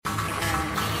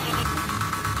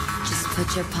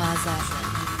Put your paws up,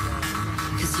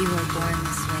 'cause you were born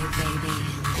this way, baby.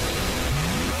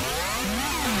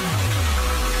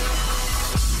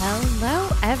 Hello,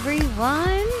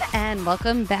 everyone, and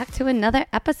welcome back to another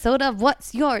episode of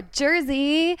What's Your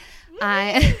Jersey?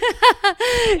 Yeah,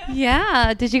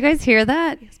 did you guys hear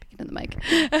that? Speaking to the mic.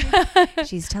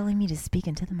 She's telling me to speak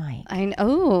into the mic.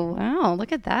 Oh, wow,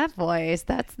 look at that voice.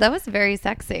 That was very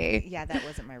sexy. Yeah, that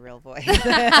wasn't my real voice.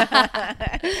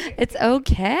 It's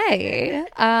okay.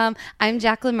 I'm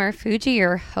Jacqueline Marfucci,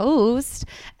 your host,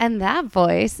 and that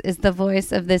voice is the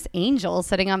voice of this angel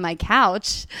sitting on my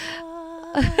couch.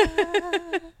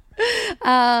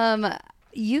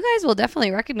 You guys will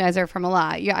definitely recognize her from a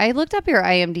lot. Yeah, I looked up your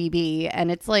IMDb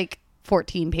and it's like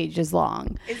 14 pages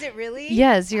long. Is it really?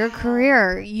 Yes, your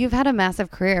career. You've had a massive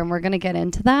career, and we're going to get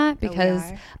into that because,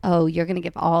 you're going to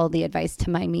give all the advice to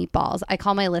my meatballs. I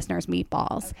call my listeners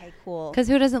meatballs. Okay, cool. Because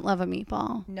who doesn't love a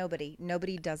meatball?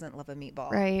 Nobody doesn't love a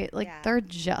meatball. Right? Like, they're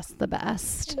just the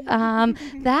best.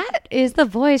 That is the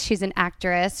voice. She's an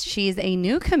actress. She's a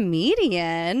new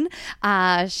comedian.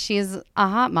 She's a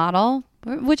hot model.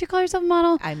 Would you call yourself a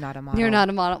model? I'm not a model. You're not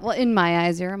a model. Well, in my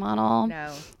eyes, you're a model.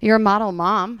 No. You're a model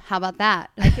mom. How about that?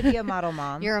 I could be a model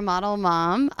mom. You're a model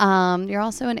mom. You're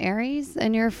also an Aries,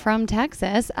 and you're from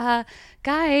Texas.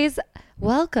 Guys,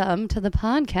 welcome to the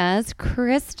podcast,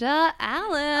 Krista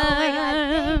Allen. Oh, my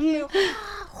God. Thank you.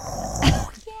 Yay.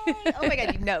 Oh, my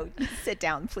God. No, sit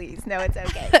down, please. No, it's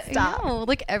okay. Stop. No,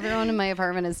 like everyone in my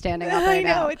apartment is standing up right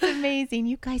now. I know. It's amazing.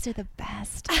 You guys are the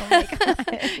best. Oh, my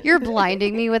God. You're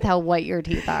blinding me with how white your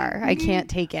teeth are. I can't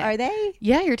take it. Are they?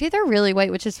 Yeah, your teeth are really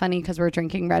white, which is funny because we're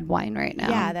drinking red wine right now.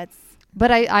 Yeah, that's... But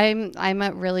I'm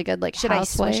a really good Should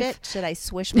housewife. I swish it? Should I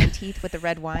swish my teeth with the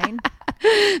red wine?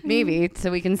 Maybe,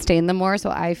 so we can stain them more so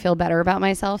I feel better about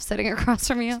myself sitting across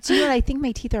from you. Do you know what? I think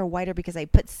my teeth are whiter because I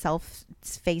put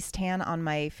face tan on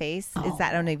my face. Is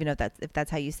that, I don't even know if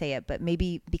that's how you say it, but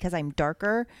maybe because I'm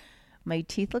darker, my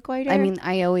teeth look whiter. I mean,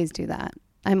 I always do that.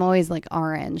 I'm always like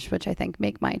orange, which I think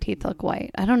make my teeth look white.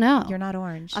 I don't know. You're not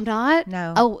orange. I'm not?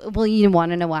 No. Oh, well, you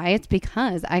want to know why? It's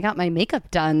because I got my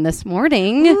makeup done this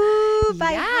morning. Ooh,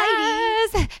 by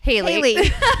Heidi.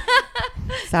 Haley.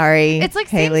 Sorry. It's like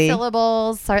Haley. same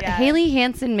syllables. Sorry, Yeah. Haley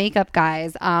Hansen makeup,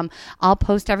 guys. I'll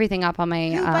post everything up on my.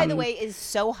 Who, by the way, is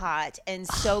so hot and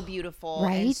so beautiful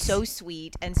Right? and so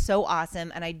sweet and so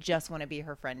awesome, and I just want to be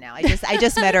her friend now. I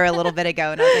just met her a little bit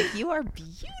ago, and I was like, "You are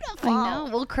beautiful." I know.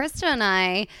 Well, Krista and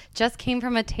I just came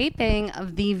from a taping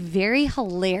of the very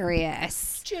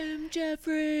hilarious Jim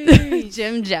Jeffries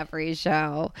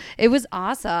show. It was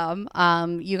awesome.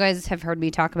 You guys have heard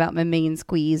me talk about my main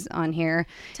squeeze on here.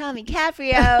 Tommy Caprio.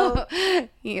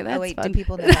 Yeah, that's wait, fun. do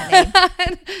people know that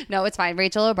name? No, it's fine.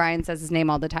 Rachel O'Brien says his name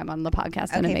all the time on the podcast,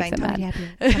 and it makes him Tommy mad.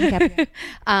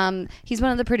 Caprio. He's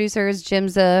one of the producers.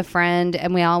 Jim's a friend,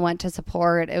 and we all went to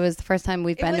support. It was the first time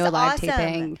we've been to a live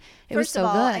taping. It was so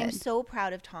First of all, good. I'm so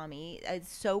proud of Tommy.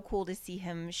 It's so cool to see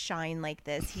him shine like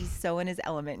this. He's so in his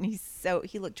element, and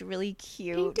he looked really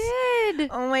cute. He did.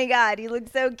 Oh my God, he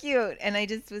looked so cute. And I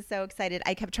just was so excited.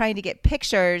 I kept trying to get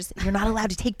pictures. You're not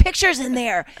allowed to take pictures in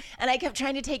there. And I kept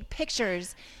trying to take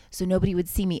pictures so nobody would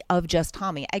see me of just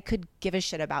Tommy. I could give a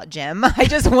shit about Jim. I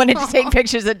just wanted to take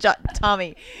pictures of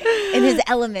Tommy in his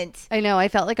element. I know. I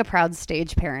felt like a proud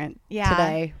stage parent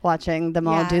today watching them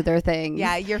all do their thing.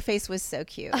 Yeah, your face was so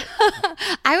cute.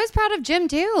 I was proud of Jim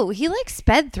too. He like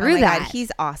sped through Oh my that. God,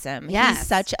 he's awesome. Yes. He's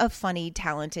such a funny,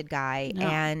 talented guy. No.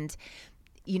 And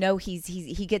you know, he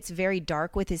gets very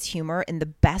dark with his humor in the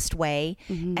best way.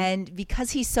 Mm-hmm. And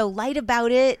because he's so light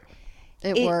about it,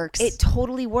 it works. It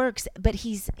totally works. But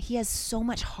he has so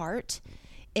much heart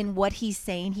in what he's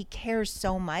saying. He cares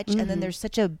so much. And then there's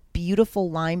such a beautiful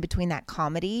line between that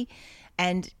comedy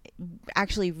and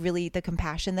actually really the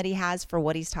compassion that he has for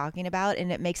what he's talking about,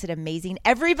 and it makes it amazing.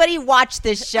 Everybody watch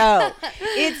this show.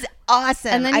 It's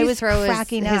awesome. And then I you was throw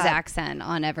cracking his up. accent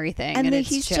on everything, and then it's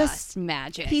he's just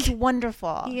magic. He's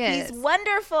wonderful. He is. He's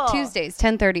wonderful. Tuesdays,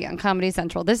 10:30 on Comedy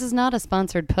Central. This is not a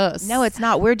sponsored post. No, it's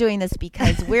not. We're doing this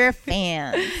because we're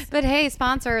fans. But hey,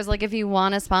 sponsors, like if you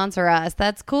want to sponsor us,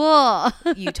 that's cool.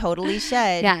 You totally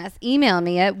should. Yes. Email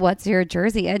me at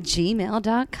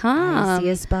whatsyourjersey@gmail.com. I see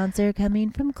a sponsor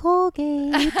coming from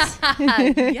Colgate.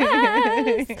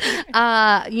 Yes.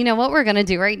 You know what we're going to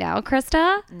do right now,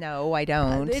 Krista? No, I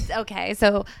don't. It's okay.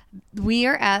 So We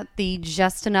are at the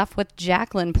Just Enough with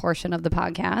Jacqueline portion of the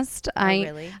podcast.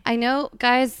 Really? I know,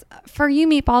 guys, for you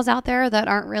meatballs out there that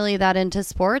aren't really that into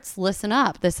sports, listen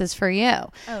up. This is for you.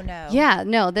 Oh, no. Yeah,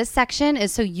 no, this section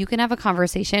is so you can have a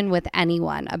conversation with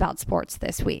anyone about sports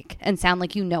this week and sound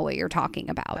like you know what you're talking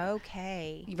about.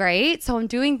 Okay. Right? So I'm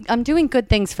doing good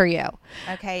things for you.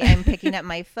 Okay, I'm picking up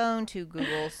my phone to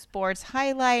Google sports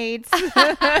highlights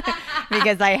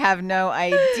because I have no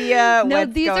idea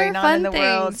what's these going are on fun in the things.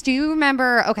 world. Do you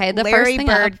remember? Okay, the Larry first thing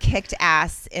Bird kicked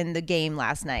ass in the game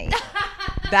last night.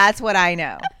 That's what I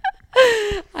know.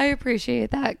 I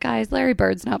appreciate that, guys. Larry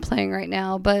Bird's not playing right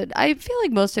now, but I feel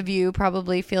like most of you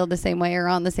probably feel the same way or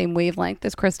on the same wavelength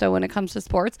as Krista when it comes to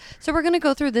sports. So we're going to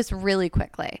go through this really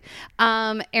quickly.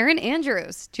 Erin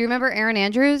Andrews. Do you remember Erin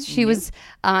Andrews? She was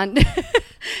on.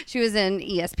 She was an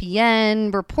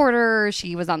ESPN reporter.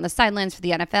 She was on the sidelines for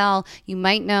the NFL. You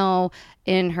might know.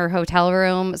 In her hotel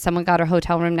room, someone got a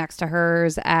hotel room next to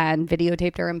hers and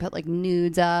videotaped her and put like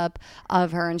nudes up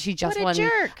of her, and she just What a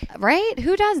jerk. Right?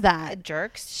 Who does that?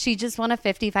 Jerks. She just won a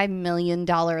 $55 million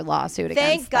lawsuit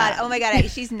Thank against God. them. Oh my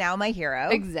God. She's now my hero.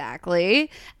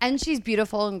 Exactly. And she's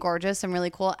beautiful and gorgeous and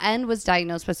really cool and was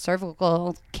diagnosed with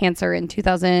cervical cancer in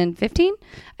 2015,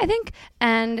 I think.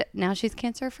 And now she's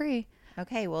cancer free.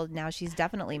 Okay, well, now she's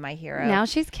definitely my hero. Now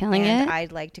she's killing and it.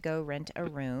 I'd like to go rent a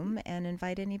room and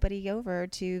invite anybody over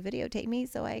to videotape me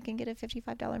so I can get a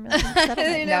 $55 million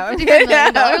settlement. No, No.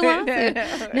 $55 million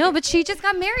lawsuit. No, but she just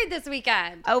got married this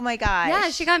weekend. Oh my gosh. Yeah,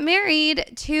 she got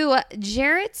married to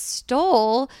Jarrett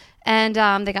Stoll. And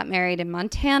they got married in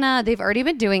Montana. They've already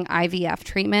been doing IVF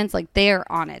treatments. Like, they're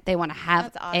on it. They want to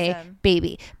have That's a awesome.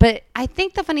 baby. But I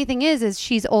think the funny thing is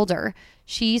she's older.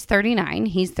 She's 39.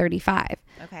 He's 35.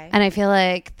 Okay. And I feel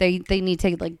like they need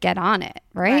to like get on it,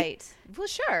 right? Well,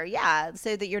 sure. Yeah.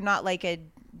 So that you're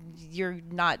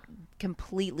not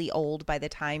completely old by the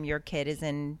time your kid is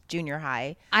in junior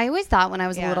high. I always thought when I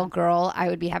was a Yeah. little girl, I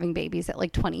would be having babies at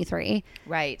like 23.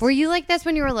 Right. Were you like this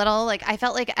when you were little? Like, I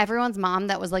felt like everyone's mom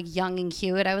that was like young and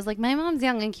cute. I was like, my mom's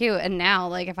young and cute. And now,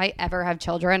 like, if I ever have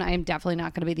children, I am definitely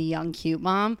not going to be the young, cute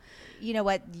mom. You know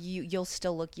what? You'll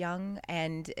still look young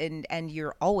and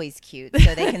you're always cute.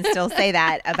 So they can still say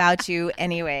that about you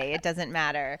anyway. It doesn't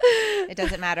matter. It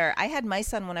doesn't matter. I had my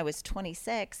son when I was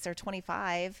 26 or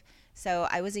 25. So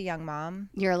I was a young mom,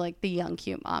 You're like the young,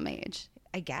 cute mom age.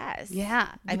 I guess. Yeah.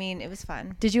 I mean, it was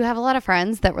fun. Did you have a lot of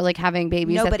friends that were like having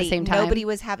babies at the same time? Nobody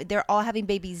was having, they're all having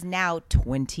babies now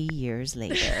 20 years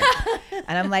later.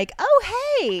 And I'm like, oh,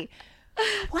 hey,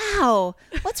 wow,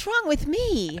 what's wrong with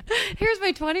me? Here's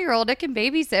my 20-year-old that can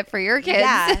babysit for your kids.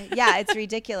 Yeah, it's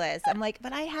ridiculous. I'm like,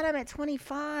 but I had him at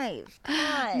 25. Come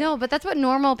on. No, but that's what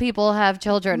normal people have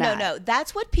children at. No,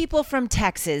 that's what people from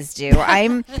Texas do.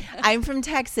 I'm from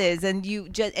Texas, and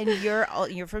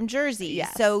you're from Jersey.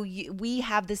 Yes. So we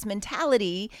have this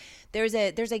mentality. There's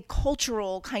a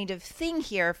cultural kind of thing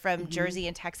here from Jersey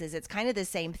and Texas. It's kind of the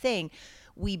same thing.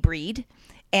 We breed.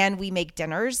 And we make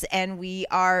dinners, and we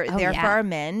are there for our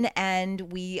men, and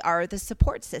we are the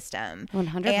support system.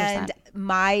 100%. And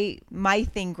my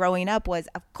thing growing up was,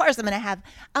 of course, I'm gonna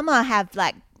have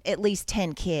like at least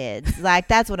 10 kids. Like,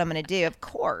 that's what I'm gonna do, of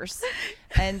course.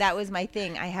 And that was my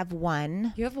thing. I have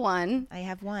one. You have one. I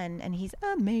have one, and he's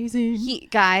amazing.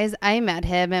 Guys, I met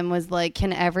him and was like,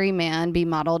 can every man be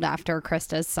modeled after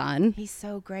Krista's son? He's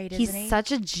so great, isn't he? He's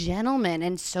such a gentleman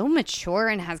and so mature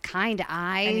and has kind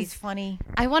eyes. And he's funny.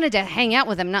 I wanted to hang out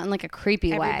with him, not in like a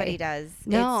creepy way. Everybody does.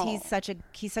 No. He's such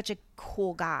a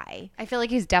cool guy. I feel like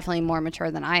he's definitely more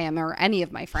mature than I am or any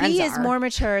of my friends He is are. more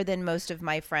mature than most of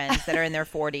my friends that are in their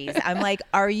 40s. I'm like,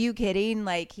 are you kidding?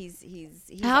 Like, he's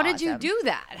How did you awesome. do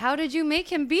that? How did you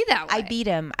make him be that way? I beat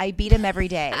him. I beat him every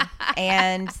day.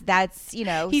 And that's, He's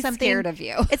something. scared of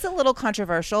you. It's a little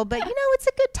controversial, but, it's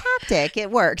a good tactic. It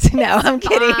worked. No, I'm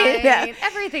kidding. Fine.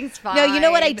 Everything's fine. No, you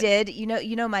know what I did?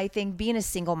 You know my thing, being a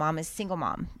single mom is single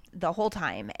mom the whole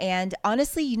time. And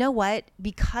honestly, you know what?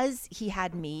 Because he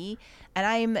had me, and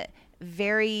I'm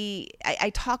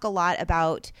I talk a lot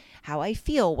about how I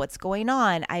feel, what's going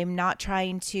on. I'm not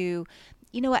trying to,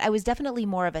 you know what? I was definitely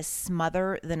more of a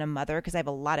smother than a mother because I have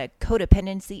a lot of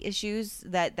codependency issues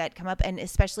that come up, and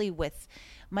especially with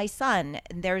my son.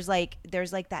 There's like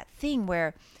that thing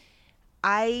where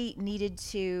I needed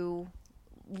to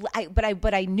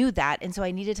but I knew that, and so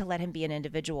I needed to let him be an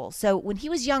individual. So when he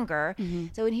was younger,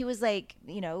 so when he was like,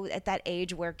 at that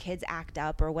age where kids act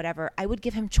up or whatever, I would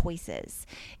give him choices.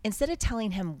 Instead of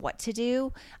telling him what to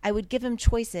do, I would give him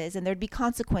choices, and there'd be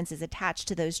consequences attached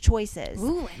to those choices.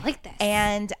 Ooh, I like this.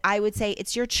 And I would say,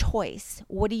 it's your choice.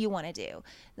 What do you want to do?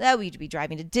 That we'd be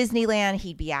driving to Disneyland.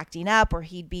 He'd be acting up, or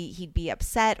he'd be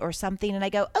upset or something. And I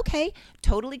go, okay,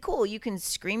 totally cool. You can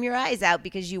scream your eyes out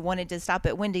because you wanted to stop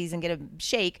at Wendy's and get a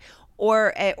shake,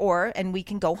 and we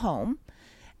can go home,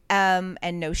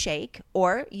 and no shake,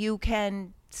 or you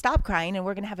can stop crying and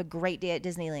we're going to have a great day at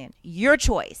Disneyland. Your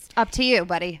choice. Up to you,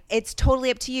 buddy. It's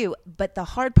totally up to you. But the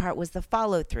hard part was the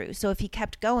follow through. So if he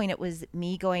kept going, it was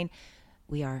me going,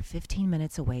 we are 15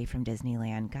 minutes away from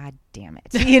Disneyland. God damn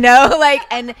it.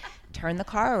 And turn the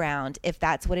car around if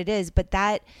that's what it is. But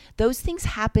those things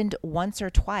happened once or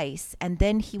twice. And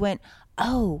then he went,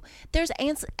 oh, there's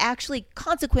actually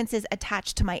consequences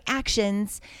attached to my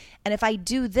actions. And if I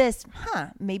do this,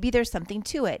 maybe there's something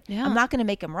to it. Yeah. I'm not going to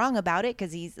make him wrong about it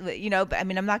because he's, but I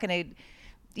mean, I'm not going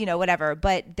to, whatever.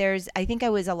 But I think I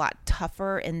was a lot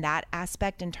tougher in that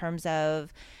aspect in terms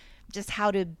of just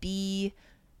how to be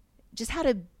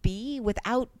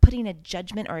without putting a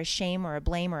judgment or a shame or a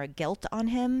blame or a guilt on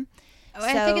him.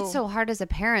 I think it's so hard as a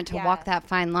parent to walk that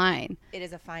fine line. It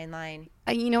is a fine line.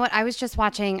 You know what? I was just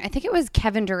watching, I think it was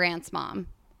Kevin Durant's mom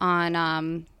on,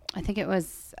 I think it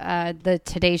was the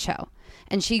Today Show.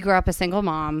 And she grew up a single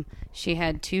mom. She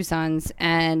had 2 sons.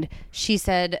 And she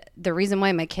said, the reason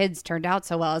why my kids turned out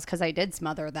so well is because I did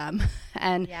smother them.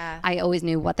 And I always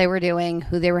knew what they were doing,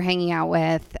 who they were hanging out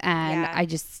with. And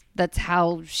that's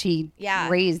how she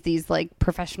raised these like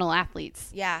professional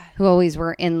athletes. Yeah. Who always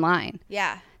were in line.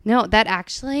 Yeah. No, that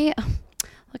actually...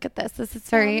 Look at this. This is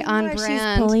very on brand.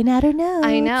 She's pulling out her nose.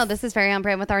 I know. This is very on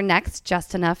brand with our next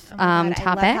Just Enough topic. I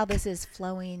love how this is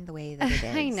flowing the way that it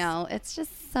is. I know. It's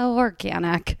just so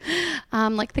organic.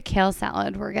 Like the kale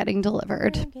salad we're getting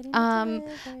delivered.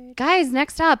 Guys,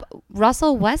 next up,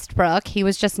 Russell Westbrook. He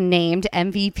was just named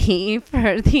MVP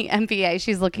for the NBA.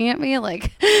 She's looking at me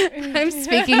like I'm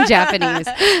speaking Japanese.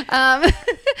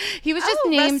 He was just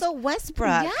named Russell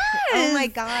Westbrook. Yes. Oh my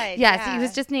God. Yes, he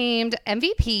was just named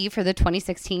MVP for the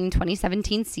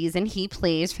 2016-2017 season. He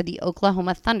plays for the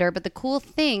Oklahoma Thunder. But the cool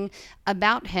thing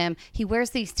about him, he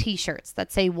wears these t-shirts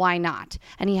that say, why not?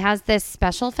 And he has this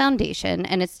special foundation,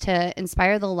 and it's to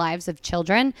inspire the lives of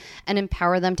children and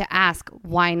empower them to ask,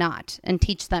 why not? And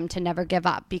teach them to never give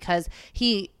up, because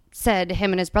he said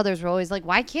him and his brothers were always like,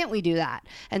 why can't we do that?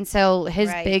 And so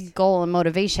his big goal and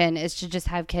motivation is to just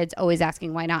have kids always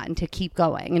asking why not, and to keep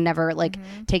going and never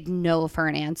take no for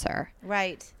an answer.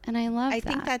 Right. And I love that. I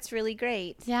think that's really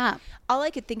great. Yeah. All I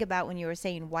could think about when you were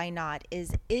saying why not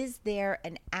is there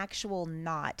an actual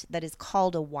knot that is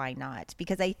called a why not?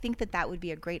 Because I think that would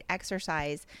be a great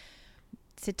exercise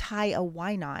to tie a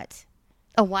why not.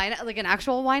 A why not? Like an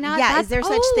actual why not? Yeah. Is there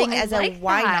such thing as a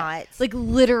why not? Like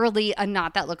literally a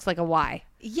knot that looks like a Y.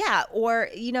 Yeah. Or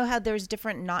you know how there's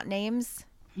different knot names?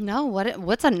 No.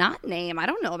 What's a knot name? I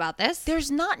don't know about this.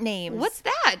 There's knot names. What's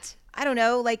that? I don't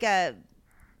know. Like a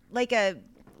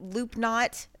loop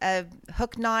knot, a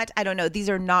hook knot. I don't know. These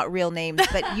are not real names,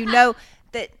 but you know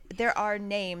that there are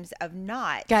names of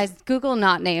knots. Guys, Google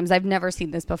knot names. I've never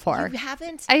seen this before. You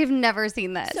haven't? I have never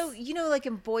seen this. So, like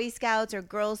in Boy Scouts or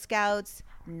Girl Scouts,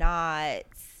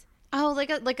 knots. Oh,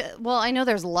 well, I know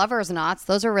there's lovers knots.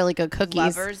 Those are really good cookies.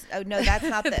 Lovers. Oh, no, that's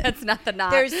not the. That's not the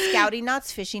knot. There's scouting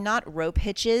knots, fishing knot, rope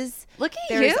hitches. Look at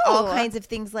There's you. all kinds of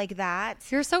things like that.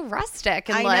 You're so rustic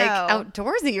and I know.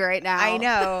 outdoorsy right now. I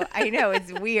know.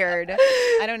 It's weird.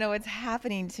 I don't know what's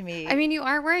happening to me. I mean, you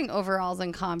are wearing overalls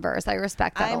and Converse. I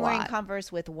respect that a lot. I'm wearing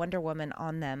Converse with Wonder Woman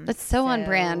on them. It's so on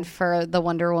brand for the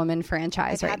Wonder Woman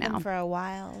franchise right now. I've had them for a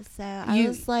while, so I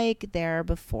was like there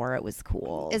before it was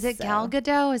cool. Is it Gal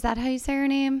Gadot? Is that how you say her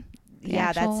name? The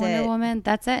that's Wonder Woman.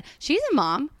 That's it. She's a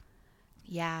mom.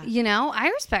 Yeah. I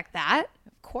respect that.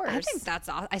 Of course. I think that's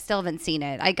awesome. I still haven't seen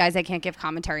it. I can't give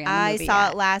commentary on the movie I saw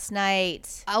yet. it last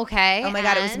night. Okay. Oh my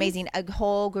God, it was amazing. A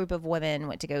whole group of women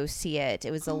went to go see it.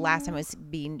 It was the last time it was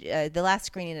the last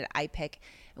screening at iPic.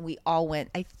 And we all went.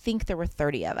 I think there were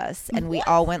 30 of us, and we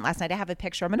all went last night. I have a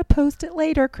picture. I'm going to post it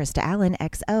later. Krista Allen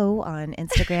XO on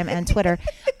Instagram and Twitter.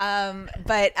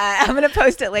 But I'm going to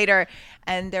post it later.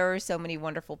 And there were so many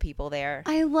wonderful people there.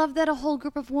 I love that a whole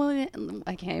group of women.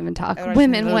 I can't even talk.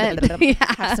 Women went.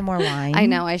 Have some more wine. I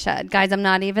know I should, guys. I'm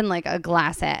not even like a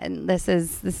glass in. This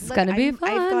is going to be fun.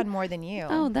 I've gone more than you.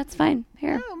 Oh, that's fine.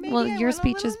 Here. Oh, maybe well, I your went a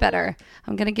speech little is better.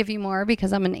 I'm going to give you more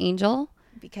because I'm an angel.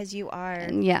 Because you are.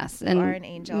 And yes, you and are an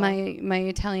angel. My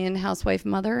Italian housewife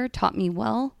mother taught me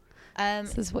well.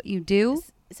 This is what you do.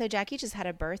 So Jackie just had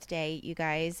a birthday, you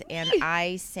guys, and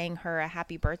I sang her a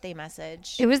happy birthday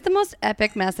message. It was the most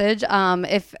epic message.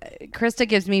 If Krista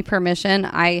gives me permission,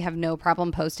 I have no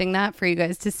problem posting that for you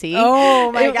guys to see.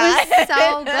 Oh my It was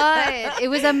so good. It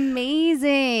was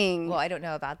amazing. Well, I don't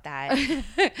know about that.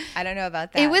 I don't know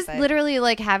about that. It was but- literally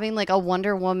like having like a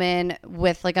Wonder Woman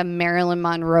with like a Marilyn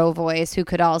Monroe voice who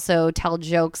could also tell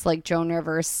jokes like Joan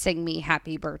Rivers, sing me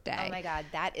happy birthday. Oh my God,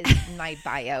 that is my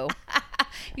bio.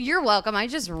 You're welcome. I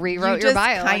just rewrote You your just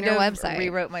bio on kind your of website.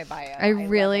 Rewrote my bio. I love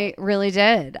really, it. really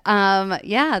did.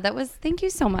 Yeah, that was, thank you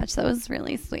so much. That was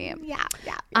really sweet. Yeah.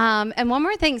 And one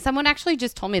more thing, someone actually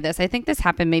just told me this. I think this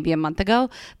happened maybe a month ago,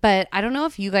 but I don't know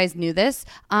if you guys knew this.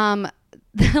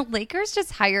 The Lakers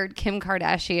just hired Kim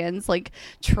Kardashian's like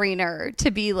trainer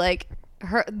to be like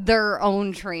their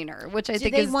own trainer, which I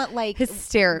think they is want like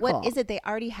hysterical. What is it? They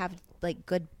already have like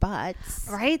good butts.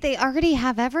 Right? They already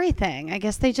have everything. I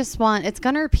guess they just want, it's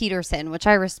Gunnar Peterson, which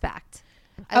I respect.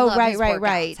 I love right, his right, workouts.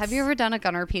 right. Have you ever done a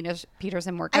Gunnar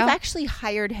Peterson workout? I've actually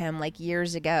hired him like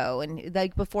years ago, and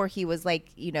like before he was like,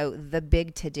 you know, the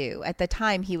big to do. At the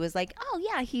time, he was like, oh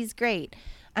yeah, he's great,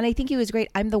 and I think he was great.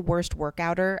 I'm the worst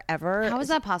workouter ever. How is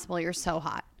that possible? You're so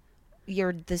hot.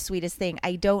 You're the sweetest thing.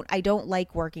 I don't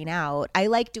like working out. I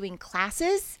like doing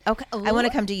classes. Okay. I want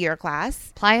to come to your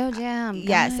class. Plyo Jam.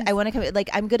 Yes, guys. I want to come. Like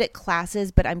I'm good at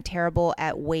classes, but I'm terrible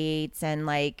at weights and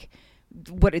like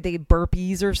what are they,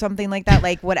 burpees or something like that?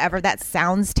 Like whatever. That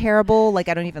sounds terrible. Like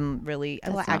I don't even really.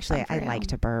 That's Well, not actually, fun for I you. like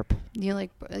to burp. You like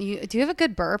you? Do you have a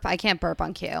good burp? I can't burp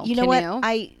on cue. You know Can what?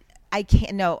 You? I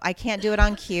can't. No, I can't do it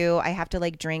on cue. I have to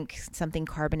like drink something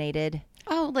carbonated.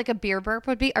 Oh, like a beer burp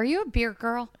would be. Are you a beer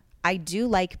girl? I do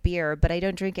like beer, but I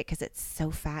don't drink it because it's so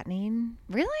fattening.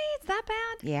 Really? It's that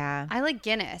bad? Yeah. I like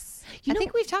Guinness. You I know-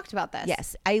 think we've talked about this.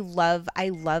 Yes, I love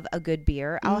a good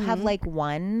beer. I'll have like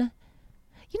one.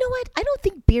 You know what? I don't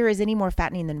think beer is any more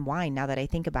fattening than wine now that I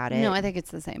think about it. No, I think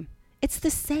it's the same. It's the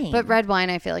same. But red wine,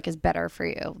 I feel like, is better for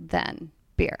you than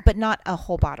beer. but not a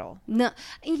whole bottle. No,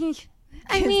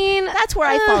 I mean That's where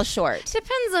I fall short.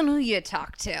 Depends on who you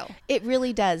talk to. It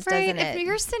really does, Right? doesn't If it?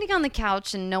 you're sitting on the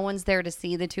couch and no one's there to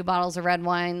see the 2 bottles of red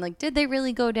wine, like, did they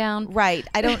really go down? Right.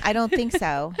 I don't think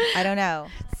so. I don't know.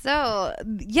 So,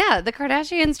 yeah, the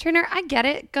Kardashians trainer, I get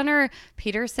it. Gunnar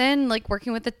Peterson, like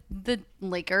working with the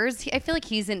Lakers, I feel like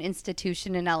he's an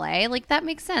institution in LA. Like, that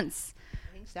makes sense,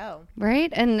 I think so. right?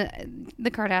 And the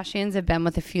Kardashians have been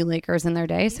with a few Lakers in their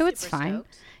day, so it's super fine.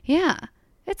 stoked. Yeah,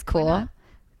 it's cool. not?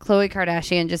 Khloe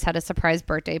Kardashian just had a surprise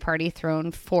birthday party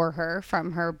thrown for her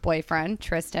from her boyfriend,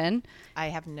 Tristan. I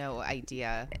have no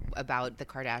idea about the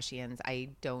Kardashians. I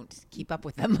don't keep up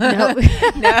with them. No.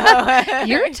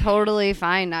 You're totally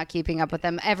fine not keeping up with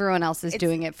them. Everyone else is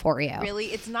doing it for you. Really,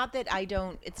 it's not that I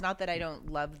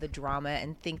don't love the drama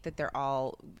and think that they're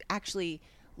all actually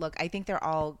look, I think they're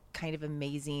all kind of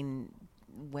amazing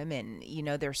women. You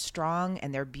know, they're strong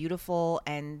and they're beautiful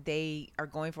and they are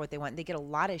going for what they want. They get a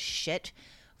lot of shit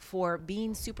for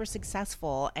being super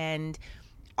successful, and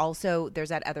also there's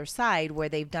that other side where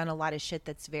they've done a lot of shit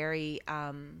that's very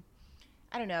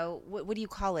I don't know, what do you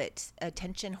call it?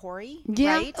 Attention whore,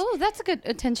 Yeah. right? Oh, that's a good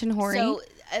attention whore. So,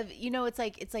 you know, it's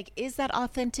like, is that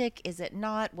authentic? Is it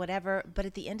not? Whatever. But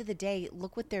at the end of the day,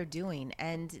 look what they're doing,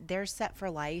 and they're set for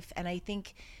life. And I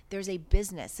think there's a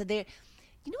business. So they're,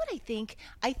 you know what I think?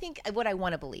 I think what I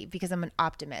want to believe, because I'm an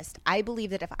optimist. I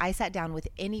believe that if I sat down with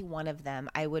any one of them,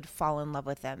 I would fall in love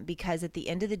with them, because at the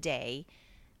end of the day,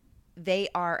 they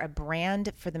are a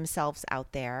brand for themselves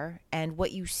out there, and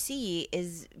what you see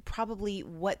is probably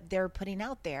what they're putting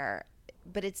out there,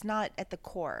 but it's not at the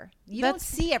core. You don't That's-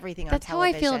 see everything on That's how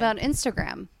television. I feel about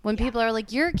Instagram. When people are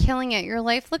like, "You're killing it. Your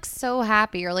life looks so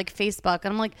happy," or like Facebook,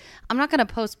 and I'm like, I'm not going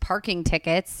to post parking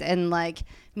tickets and like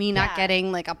me not Yeah.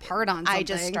 getting like a part on something. I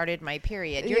just started my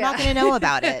period. You're Yeah. not going to know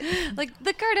about it. Like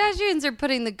the Kardashians are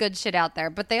putting the good shit out there,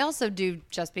 but they also do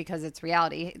just because it's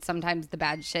reality. Sometimes the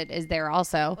bad shit is there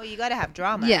also. Well, you got to have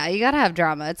drama. Yeah, you gotta have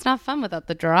drama. It's not fun without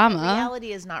the drama.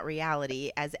 Reality is not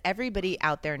reality, as everybody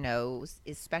out there knows,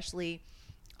 especially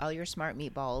all your smart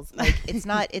meatballs. Like it's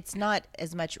not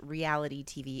as much reality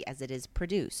TV as it is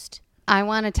produced. I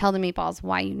want to tell the meatballs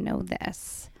why you know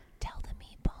this. Tell the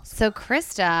meatballs. So,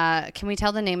 Krista, can we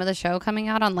tell the name of the show coming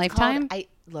out on Lifetime?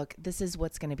 Look, this is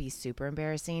what's going to be super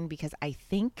embarrassing, because I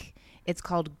think it's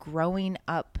called Growing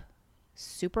Up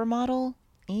Supermodel.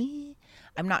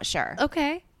 I'm not sure,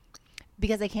 Okay.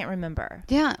 because I can't remember,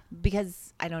 Yeah.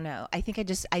 because I don't know. I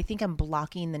think I'm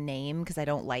blocking the name because I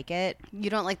don't like it. You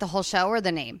don't like the whole show or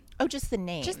the name? Oh, just the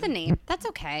name. Just the name. That's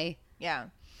okay. Yeah.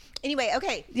 Anyway,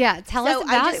 okay. Yeah. Tell us So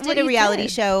about I just what did a you reality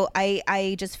did. show.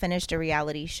 I just finished a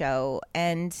reality show,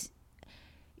 and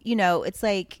you know, it's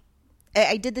like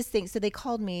I did this thing. So they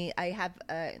called me.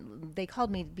 They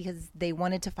called me because they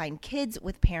wanted to find kids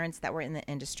with parents that were in the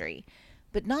industry,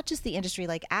 but not just the industry,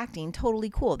 like acting. Totally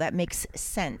cool. That makes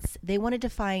sense. They wanted to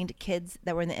find kids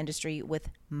that were in the industry with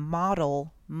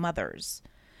model mothers.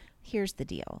 Here's the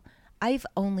deal. I've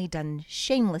only done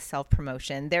shameless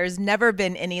self-promotion. There's never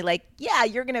been any like, yeah,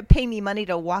 you're going to pay me money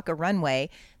to walk a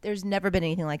runway. There's never been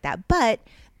anything like that. But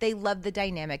they loved the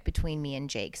dynamic between me and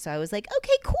Jake. So I was like,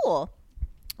 okay, cool.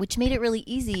 Which made it really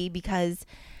easy because,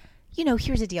 you know,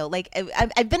 here's the deal. Like,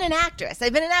 I've been an actress.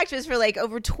 I've been an actress for like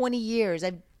over 20 years.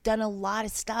 I've done a lot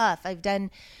of stuff. I've done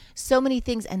so many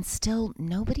things, and still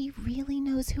nobody really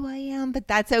knows who I am, but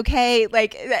that's okay.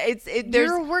 Like,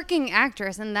 you're a working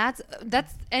actress, and that's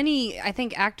any, I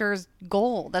think, actor's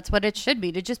goal. That's what it should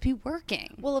be, to just be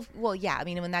working. Well, yeah. I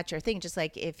mean, when that's your thing, just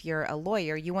like if you're a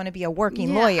lawyer, you want to be a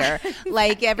working lawyer.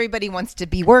 Like, everybody wants to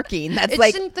be working. That's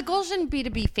the goal shouldn't be to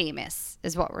be famous,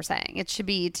 is what we're saying. It should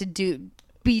be to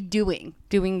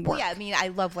doing work. Well, yeah, I mean, I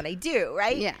love what I do,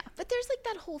 right? Yeah. But there's like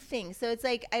that whole thing. So it's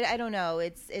like, I don't know.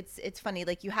 It's funny.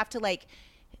 Like, you have to, like,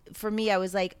 for me, I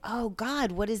was like, oh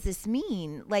God, what does this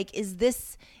mean? Like, is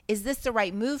this the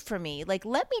right move for me? Like,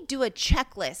 let me do a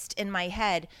checklist in my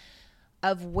head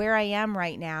of where I am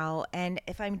right now. And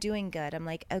if I'm doing good, I'm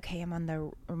like, okay, I'm on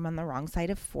the wrong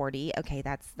side of 40. Okay,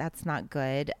 that's not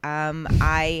good.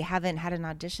 I haven't had an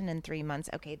audition in 3 months.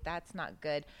 Okay, that's not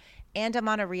good. And I'm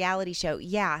on a reality show.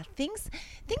 Yeah, things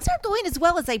aren't going as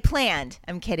well as I planned.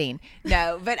 I'm kidding.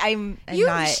 No, but I'm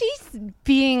not. She's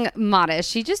being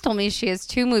modest. She just told me she has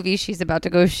 2 movies she's about to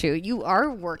go shoot. You are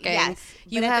working. Yes.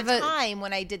 You but have at the time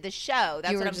when I did the show,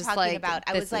 that's you what were I'm just talking like, about.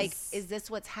 I was like, is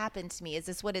this what's happened to me? Is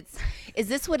this what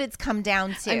it's come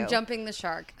down to? I'm jumping the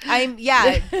shark.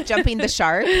 Jumping the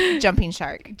shark. Jumping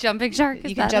shark. Jumping shark.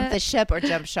 You can jump the ship or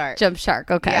jump shark. Jump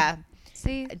shark. Okay. Yeah.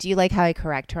 See? Do you like how I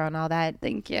correct her on all that?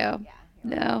 Thank you. Yeah.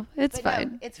 No, it's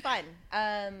fine. No, it's fun.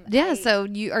 So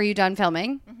are you done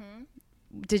filming?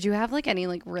 Mm-hmm. Did you have like any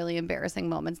like really embarrassing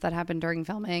moments that happened during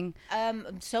filming?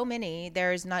 So many.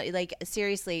 There's not, like,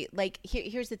 seriously, like,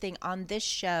 here's the thing on this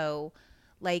show,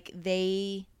 like,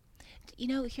 here's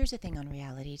the thing on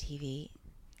reality TV.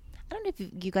 I don't know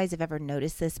if you guys have ever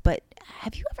noticed this, but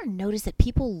have you ever noticed that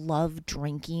people love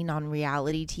drinking on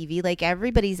reality TV? Like,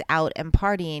 everybody's out and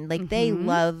partying. Like, they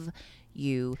love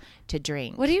you to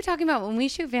drink. What are you talking about? When we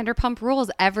shoot Vanderpump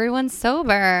Rules, everyone's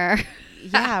sober.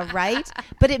 Yeah, right?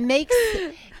 But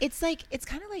it's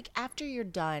kind of like after you're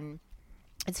done.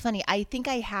 It's funny. I think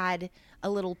I had a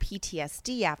little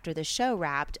PTSD after the show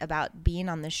wrapped about being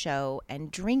on the show and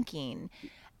drinking.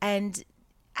 And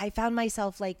I found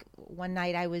myself, like, one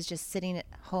night I was just sitting at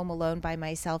home alone by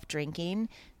myself drinking,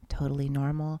 totally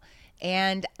normal.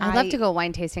 And I'd love to go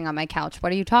wine tasting on my couch.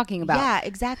 What are you talking about? Yeah,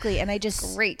 exactly. And I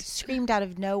just screamed out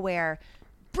of nowhere,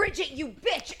 "Bridget, you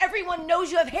bitch! Everyone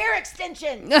knows you have hair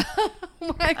extensions."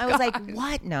 Oh my God. I was like,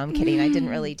 what? No, I'm kidding. I didn't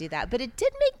really do that. But it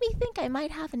did make me think I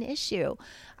might have an issue.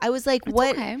 I was like,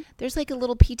 what? Okay. There's like a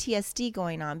little PTSD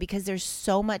going on because there's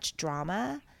so much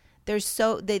drama. There's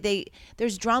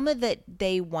drama that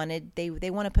they want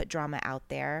to put drama out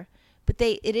there. But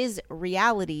it is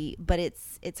reality, but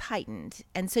it's heightened.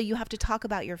 And so you have to talk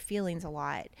about your feelings a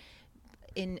lot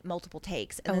in multiple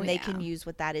takes. And then they can use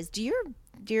what that is. Do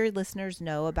your listeners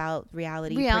know about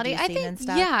reality producing I think, and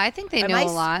stuff? Yeah, I think they know a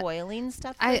lot. Am I spoiling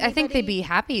stuff for I think they'd everybody? be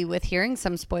happy with hearing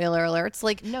some spoiler alerts.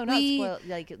 Like, No, not spoil,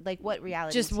 like what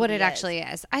reality just TV what it is. actually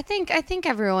is. I think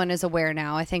everyone is aware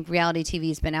now. I think reality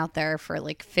TV's been out there for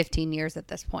like 15 years at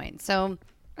this point. So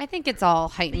I think it's all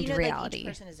heightened reality. Like each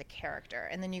person is a character,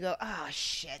 and then you go, "Oh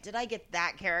shit, did I get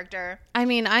that character?" I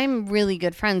mean, I'm really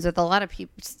good friends with a lot of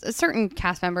people, certain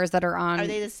cast members that are on. Are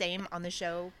they the same on the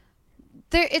show?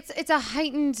 It's a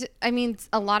heightened. I mean,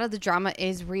 a lot of the drama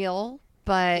is real,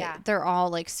 but they're all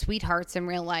like sweethearts in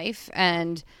real life.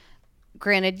 And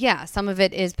granted, some of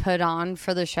it is put on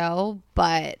for the show,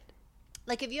 but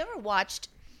like, have you ever watched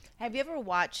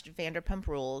Vanderpump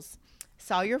Rules?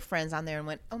 Saw your friends on there and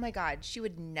went, "Oh my God, she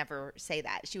would never say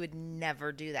that. She would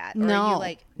never do that." Or are you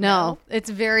like, no, it's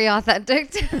very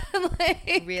authentic.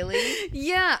 Like, really?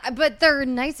 Yeah, but they're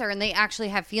nicer and they actually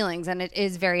have feelings, and it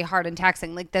is very hard and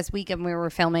taxing. Like this weekend, we were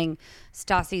filming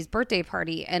Stassi's birthday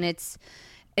party, and it's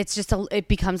just it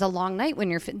becomes a long night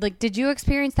when you're like. Did you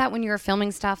experience that when you were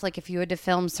filming stuff? Like if you had to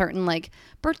film certain like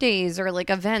birthdays or like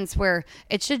events where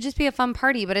it should just be a fun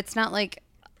party, but it's not like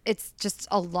it's just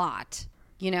a lot.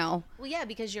 You know? Well, yeah,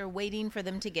 because you're waiting for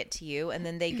them to get to you, and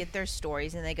then they get their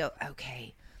stories, and they go,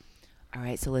 okay, All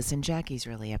right, so listen, Jackie's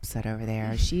really upset over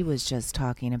there. She was just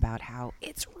talking about how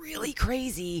it's really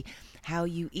crazy how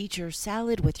you eat your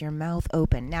salad with your mouth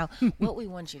open. Now, what we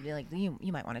want you to do, like, you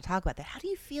might want to talk about that. How do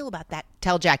you feel about that?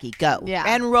 Tell Jackie, go. Yeah.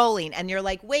 And rolling. And you're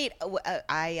like, wait,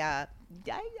 I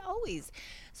always,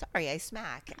 sorry, I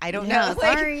smack. I don't know.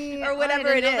 Like, Sorry. or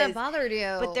whatever it is. That bothered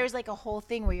you. But there's like a whole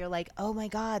thing where you're like, oh my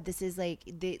God, this is like,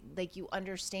 like you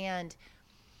understand.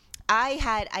 I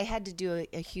had to do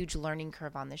a huge learning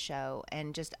curve on the show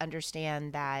and just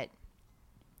understand that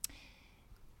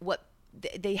what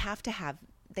they have to have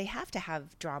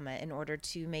drama in order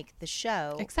to make the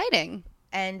show exciting.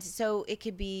 And so it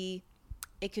could be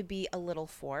a little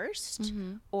forced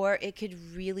or it could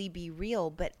really be real.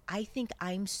 But I think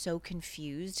I'm so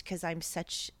confused because I'm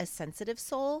such a sensitive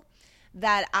soul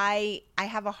that I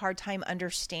have a hard time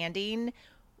understanding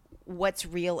what's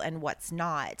real and what's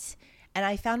not. And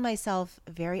I found myself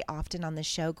very often on the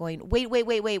show going,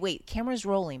 wait. Camera's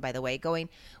rolling, by the way, going,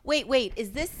 wait,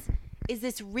 is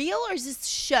this real or is this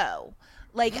show?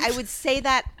 Like, I would say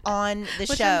that on the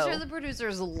Which show. I'm sure the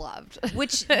producers loved.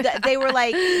 Which they were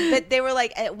like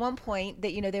at one point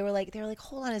that, they were like,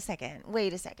 hold on a second,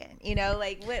 wait a second,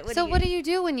 like what do you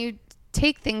do when you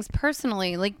take things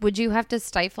personally? Like, would you have to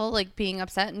stifle like being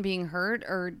upset and being hurt,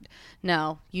 or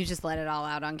no, you just let it all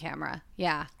out on camera?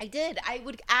 Yeah. I did. I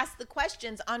would ask the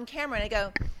questions on camera and I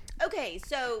go, okay,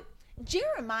 so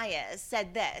Jeremiah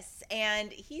said this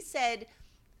and he said,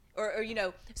 or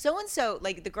so-and-so,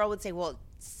 like the girl would say, well,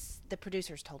 the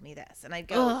producers told me this. And I'd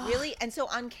go, Ugh. Really? And so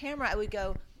on camera, I would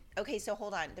go, okay, so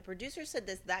hold on. The producer said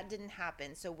this, that didn't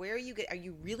happen. So where are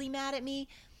you really mad at me?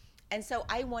 And so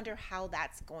I wonder how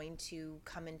that's going to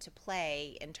come into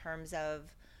play in terms of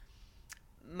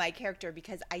my character,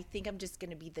 because I think I'm just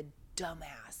going to be the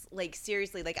dumbass. Like,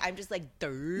 seriously, like, I'm just like,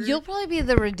 Durr. You'll probably be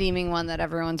the redeeming one that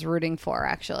everyone's rooting for,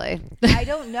 actually. I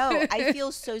don't know. I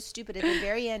feel so stupid. At the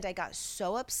very end, I got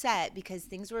so upset because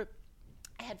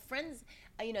I had friends,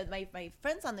 my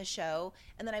friends on the show,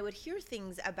 and then I would hear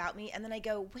things about me, and then I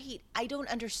go, wait, I don't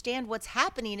understand what's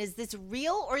happening. Is this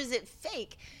real or is it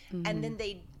fake? Mm-hmm. And then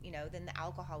then the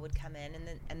alcohol would come in,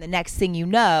 and the next thing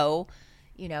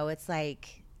it's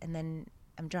like, and then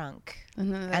I'm drunk.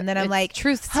 And then I'm like,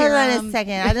 truth hold on serum. a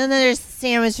second. I don't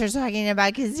understand what you're talking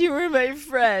about because you were my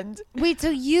friend. Wait, so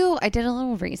I did a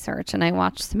little research and I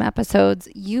watched some episodes.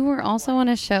 You were also on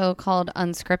a show called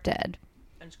Unscripted.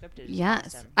 Unscripted.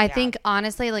 Yes. Awesome. I think,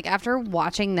 honestly, like after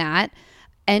watching that,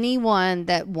 anyone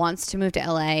that wants to move to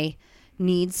LA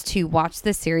needs to watch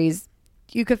this series.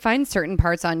 You could find certain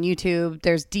parts on YouTube.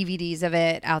 There's DVDs of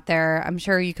it out there. I'm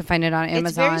sure you can find it on Amazon.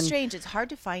 It's very strange. It's hard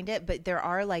to find it, but there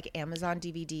are like Amazon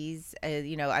DVDs,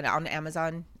 on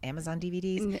Amazon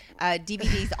DVDs,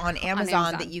 DVDs on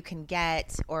Amazon that you can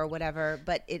get or whatever.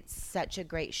 But it's such a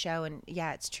great show. And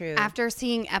yeah, it's true. After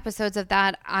seeing episodes of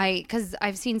that, because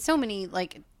I've seen so many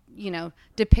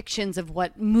depictions of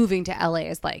what moving to LA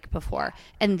is like before.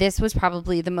 And this was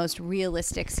probably the most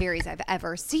realistic series I've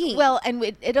ever seen. Well, and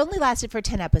it only lasted for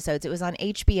 10 episodes. It was on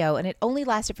HBO and it only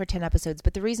lasted for 10 episodes.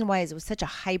 But the reason why is it was such a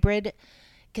hybrid,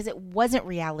 because it wasn't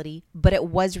reality, but it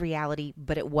was reality,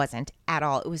 but it wasn't at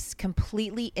all. It was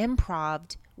completely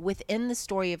improv within the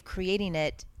story of creating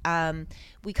it.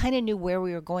 We kind of knew where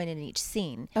we were going in each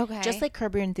scene. Okay. Just like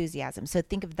Curb Your Enthusiasm. So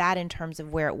think of that in terms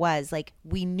of where it was. Like,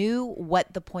 we knew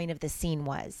what the point of the scene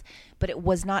was, but it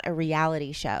was not a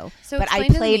reality show. So but I explain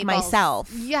to the played meatballs.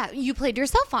 myself. Yeah, you played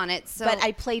yourself on it. So. But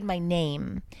I played my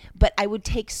name. But I would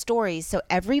take stories. So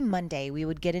every Monday we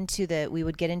would get into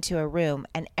a room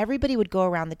and everybody would go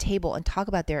around the table and talk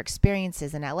about their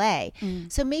experiences in LA.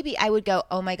 So maybe I would go,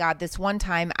 oh my God, this one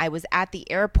time I was at the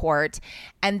airport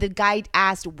and the guy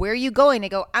asked, where are you going? I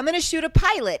go, I'm going to shoot a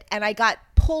pilot. And I got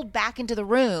pulled back into the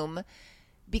room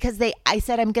because I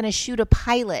said, I'm going to shoot a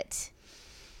pilot.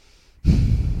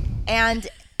 And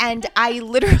I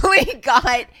literally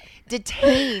got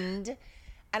detained.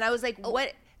 And I was like,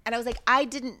 what? And I was like,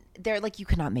 they're like, you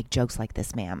cannot make jokes like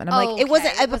this, ma'am. And I'm like, it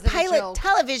wasn't a pilot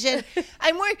television.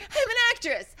 I'm an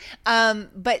actress.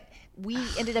 But we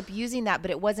ended up using that, but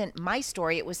it wasn't my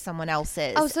story. It was someone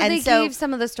else's. Oh, so they gave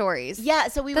some of the stories. Yeah.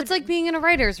 So that's like being in a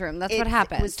writer's room. That's what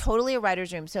happened. It was totally a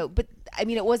writer's room. So, but I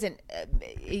mean, it wasn't,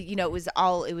 it was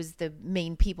the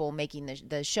main people making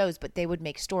the shows, but they would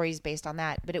make stories based on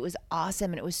that. But it was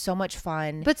awesome. And it was so much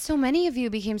fun. But so many of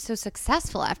you became so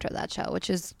successful after that show,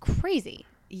 which is crazy.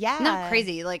 Yeah. Not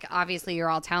crazy. Like, obviously you're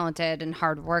all talented and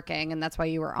hardworking, and that's why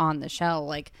you were on the show.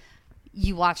 Like,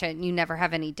 you watch it and you never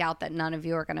have any doubt that none of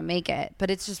you are going to make it.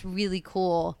 But it's just really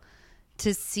cool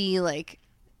to see, like,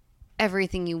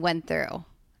 everything you went through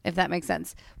if that makes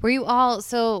sense. Were you all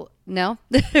no?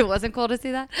 It wasn't cool to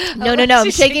see that? No.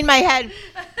 I'm shaking my head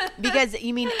because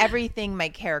you mean everything my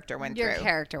character went Your through.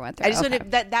 character went through. I just okay.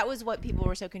 wanted that was what people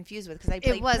were so confused with because I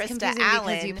played It was Krista confusing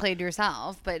Allen because you played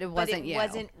yourself, but it but wasn't it you.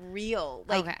 wasn't real.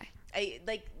 Like, Okay.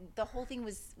 The whole thing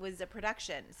was a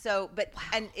production. So,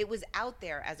 and it was out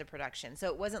there as a production. So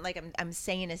it wasn't like I'm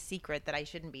saying a secret that I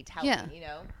shouldn't be telling. Yeah. You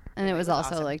know. And it was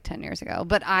also awesome. like 10 years ago.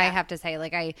 But I have to say,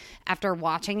 like, after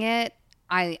watching it,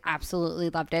 I absolutely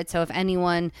loved it. So if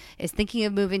anyone is thinking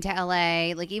of moving to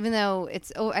LA, like, even though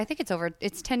I think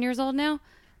it's 10 years old now,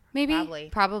 maybe?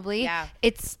 Probably. Yeah.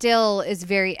 It still is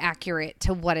very accurate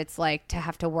to what it's like to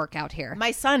have to work out here.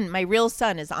 My real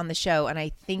son is on the show, and I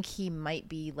think he might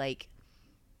be like,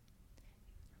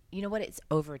 you know what? It's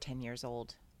over 10 years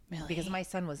old. Really? Because my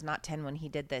son was not 10 when he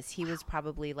did this. He was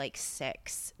probably like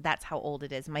 6. That's how old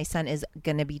it is. My son is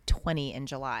going to be 20 in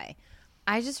July.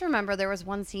 I just remember there was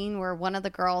one scene where one of the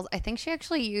girls, I think she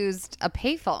actually used a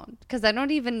payphone because I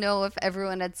don't even know if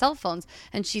everyone had cell phones.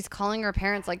 And she's calling her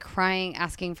parents, like crying,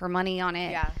 asking for money on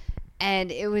it. Yeah.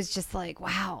 And it was just like,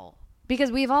 wow. Because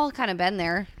we've all kind of been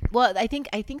there. Well, I think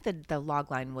the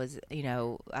log line was,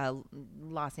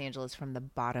 Los Angeles from the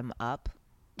bottom up.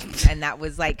 And that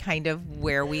was like kind of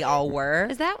where we all were.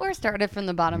 Is that where Started from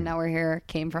the Bottom, Now We're Here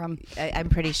came from? I'm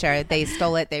pretty sure they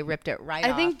stole it. They ripped it right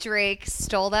off. I think Drake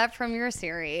stole that from your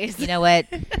series. You know what?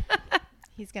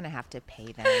 He's going to have to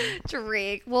pay them.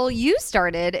 Drake. Well, you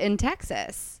started in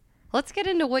Texas. Let's get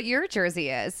into what your jersey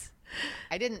is.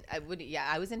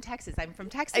 I was in Texas. I'm from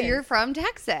Texas. You're from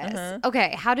Texas. Uh-huh.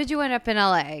 Okay. How did you end up in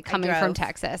LA coming from drove.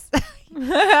 Texas?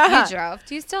 You drove.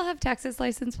 Do you still have Texas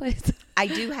license plates? I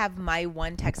do have my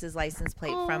one Texas license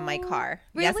plate from my car.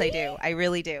 Yes, I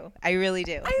really? do. I really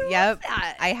do. I love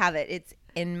that. I have it. It's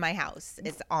in my house.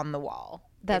 It's on the wall.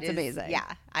 That's It is- amazing.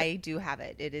 Yeah, I do have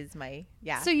it. It is my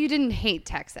So you didn't hate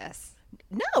Texas.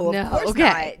 No, No, of course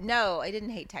okay. not. No, I didn't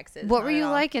hate Texas. What not were at you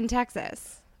all. like in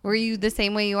Texas? Were you the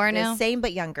same way you are now? The same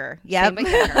but younger. Yep. Same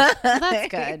but younger. Well, that's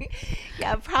good.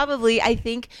 Yeah, probably. I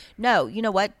think no. You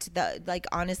know what?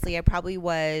 Honestly, I probably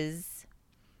was.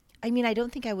 I mean, I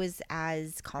don't think I was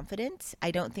as confident.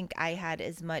 I don't think I had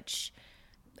as much.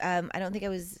 I don't think I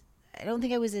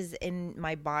was as in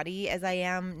my body as I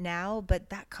am now. But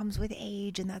that comes with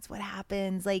age, and that's what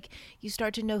happens. Like you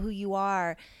start to know who you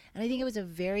are. And I think I was a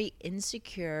very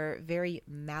insecure, very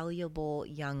malleable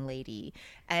young lady.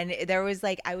 And there was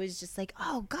I was just like,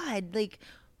 oh God, like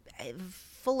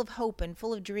full of hope and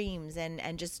full of dreams and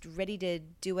just ready to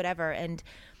do whatever. And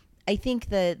I think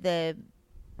the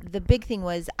big thing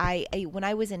was I when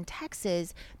I was in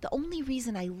Texas, the only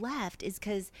reason I left is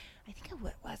because I think I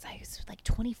was like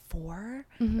 24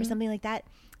 or something like that.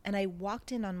 And I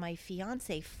walked in on my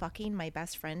fiance fucking my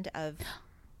best friend of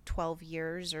 12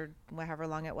 years or however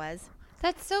long it was.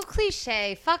 That's so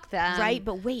cliche. Fuck them. Right.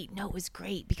 But wait, no, it was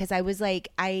great because I was like,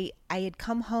 I had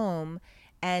come home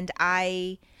and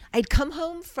I'd come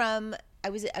home from, I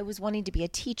was wanting to be a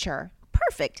teacher.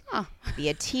 Perfect. Huh. Be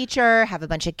a teacher, have a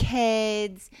bunch of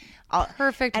kids.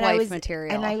 Perfect And wife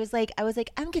material. And I was like,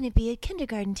 I'm going to be a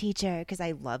kindergarten teacher because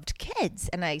I loved kids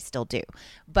and I still do.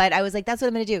 But I was like, that's what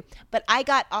I'm going to do. But I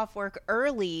got off work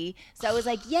early. So I was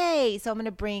like, yay. So I'm going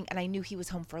to bring, and I knew he was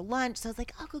home for lunch. So I was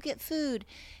like, I'll go get food.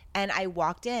 And I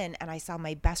walked in and I saw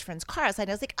my best friend's car outside.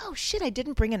 And I was like, oh shit, I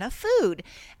didn't bring enough food.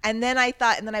 And then I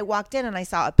walked in and I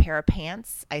saw a pair of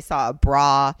pants. I saw a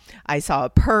bra. I saw a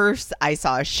purse. I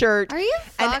saw a shirt. Are you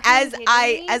And fucking as kidding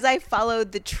me? as I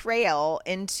followed the trail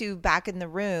into back in the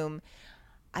room,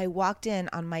 I walked in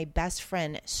on my best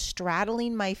friend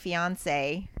straddling my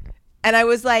fiance. And I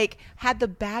was like, had the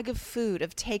bag of food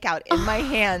of takeout in my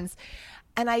hands.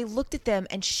 And I looked at them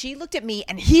and she looked at me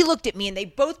and he looked at me and they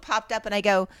both popped up and I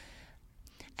go,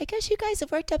 I guess you guys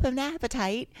have worked up an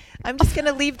appetite. I'm just going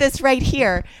to leave this right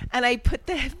here. And I put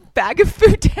the bag of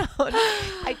food down.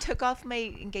 I took off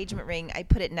my engagement ring. I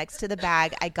put it next to the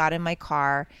bag. I got in my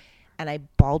car and I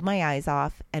bawled my eyes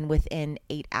off. And within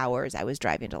 8 hours, I was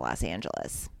driving to Los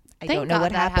Angeles. I Thank don't know God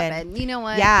what that happened. You know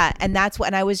what? Yeah. And that's what,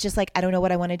 and I was just like, I don't know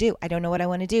what I want to do. I don't know what I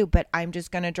want to do, but I'm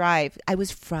just going to drive. I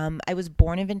was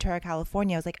born in Ventura,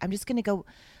 California. I was like, I'm just going to go.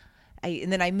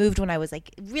 And then I moved when I was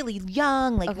like really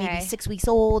young, like Okay. maybe 6 weeks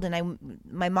old. And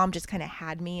my mom just kind of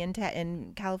had me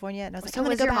in California. And I was like, So I'm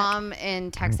going was to go your back. mom in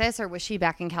Texas or was she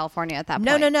back in California at that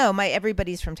No, point? no.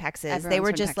 Everybody's from Texas. They Everyone's were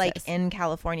from just Texas. like in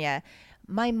California.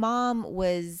 My mom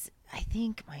was, I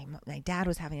think my dad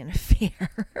was having an affair.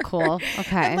 Cool.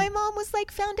 Okay. And my mom was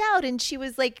like found out and she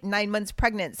was like 9 months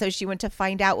pregnant. So she went to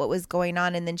find out what was going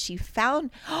on. And then she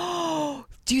found,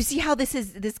 do you see how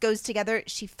this goes together?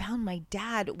 She found my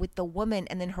dad with the woman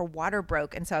and then her water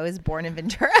broke. And so I was born in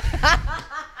Ventura.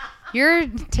 Your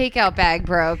takeout bag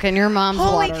broke and your mom's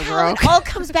Holy water cow, broke. it all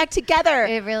comes back together.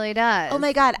 It really does. Oh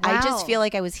my God. I Wow. just feel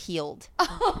like I was healed.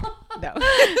 No.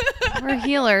 We're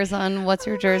healers on What's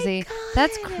Your Jersey. God.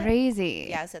 That's crazy.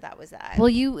 Yeah, so that was that. Well,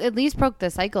 you at least broke the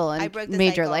cycle and I broke the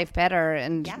made your cycle. life better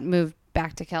and Yeah. moved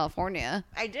back to California.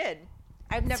 I did.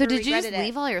 I've never So did you just regretted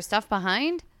leave all your stuff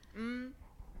behind?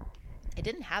 I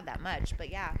didn't have that much, but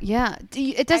yeah. Yeah.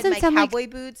 It I had doesn't my sound like cowboy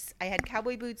boots. I had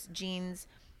cowboy boots, jeans,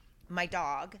 my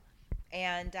dog,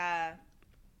 and a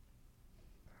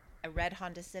red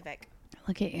Honda Civic.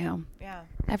 Look at you. Yeah.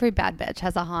 Every bad bitch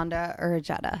has a Honda or a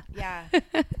Jetta. Yeah.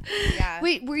 Yeah.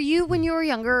 Wait, were you when you were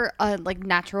younger, like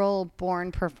natural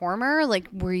born performer? Like,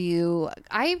 were you?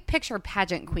 I picture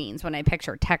pageant queens when I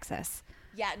picture Texas.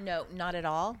 Yeah, no, not at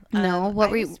all. No? What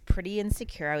I were you- was pretty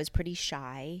insecure. I was pretty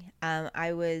shy.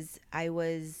 I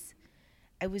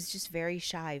was just very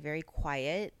shy, very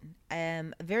quiet,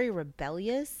 very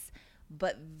rebellious,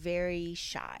 but very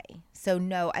shy. So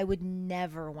no, I would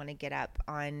never want to get up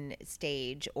on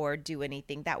stage or do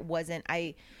anything. That wasn't.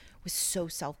 I was so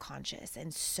self-conscious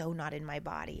and so not in my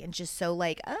body and just so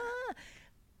like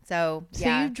So So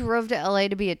yeah. you drove to LA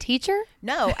to be a teacher?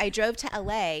 No, I drove to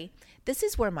LA. This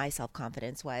is where my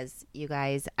self-confidence was, you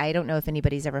guys. I don't know if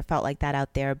anybody's ever felt like that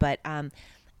out there, but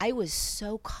I was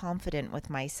so confident with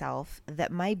myself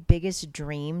that my biggest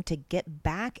dream to get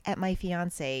back at my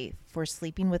fiance for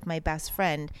sleeping with my best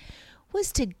friend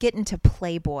was to get into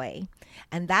Playboy.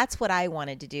 And that's what I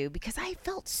wanted to do because I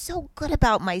felt so good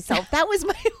about myself. That was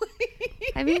my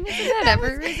I mean, isn't that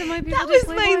every reason why people that do was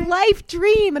my Playboy? life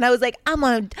dream, and I was like, I'm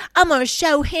gonna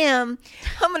show him.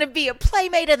 I'm gonna be a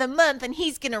Playmate of the Month, and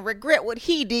he's gonna regret what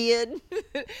he did.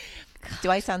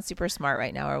 Do I sound super smart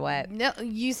right now, or what? No,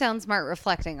 you sound smart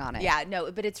reflecting on it. Yeah,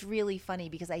 no, but it's really funny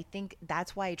because I think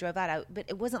that's why I drove out. But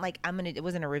it wasn't like it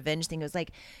wasn't a revenge thing. It was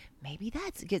like maybe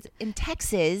that's because in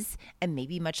Texas and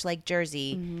maybe much like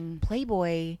Jersey,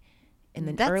 Playboy in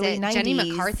the That's early it. 90s. Jenny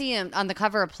McCarthy on the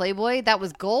cover of Playboy, that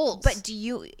was gold. But do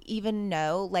you even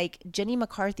know, like Jenny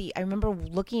McCarthy? I remember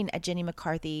looking at Jenny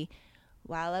McCarthy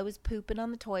while I was pooping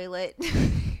on the toilet.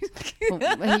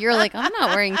 You're like, I'm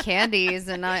not wearing candies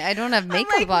and I don't have I'm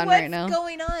makeup like, on what's right now.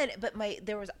 going on? But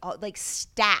there was like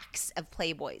stacks of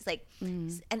Playboys, like,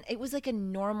 and it was like a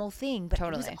normal thing. But it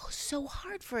Totally. was so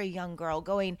hard for a young girl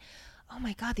going, oh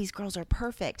my God, these girls are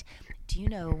perfect. Do you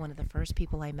know one of the first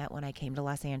people I met when I came to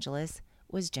Los Angeles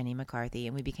was Jenny McCarthy,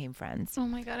 and we became friends. Oh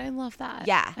my God, I love that.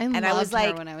 Yeah. I and loved I was her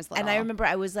like, when I was little. and I remember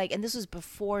I was like, and this was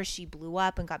before she blew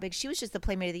up and got big. She was just the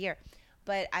Playmate of the Year.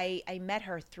 But I met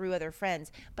her through other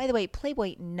friends. By the way,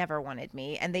 Playboy never wanted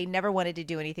me, and they never wanted to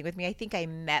do anything with me. I think I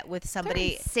met with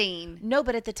somebody. insane. No,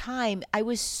 but at the time, I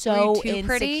was so Were you too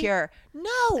pretty? insecure.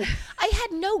 No, I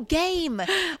had no game.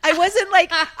 I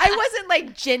wasn't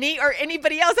like Jenny or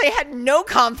anybody else. I had no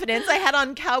confidence. I had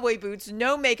on cowboy boots,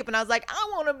 no makeup, and I was like, I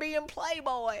want to be in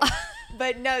Playboy.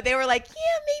 But no, they were like,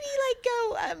 yeah,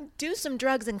 maybe like go do some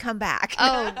drugs and come back.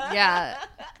 Oh yeah,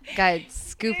 guys,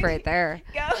 scoop right there.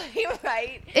 Go, you're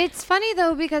right. It's funny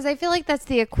though because I feel like that's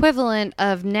the equivalent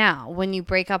of now when you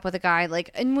break up with a guy,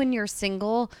 like, and when you're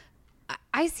single,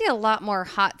 I see a lot more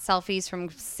hot selfies from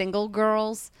single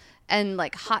girls and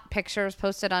like hot pictures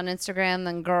posted on Instagram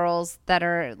than girls that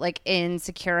are like in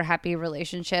secure, happy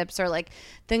relationships, or like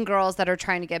than girls that are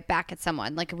trying to get back at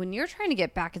someone. Like when you're trying to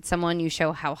get back at someone, you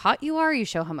show how hot you are, you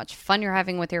show how much fun you're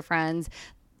having with your friends,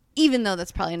 even though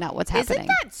that's probably not what's happening.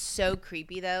 Isn't that so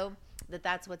creepy though?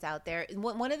 That's what's out there. And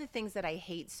one of the things that I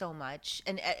hate so much,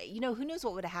 and who knows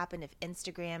what would have happened if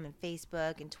Instagram and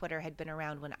Facebook and Twitter had been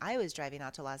around when I was driving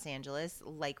out to Los Angeles,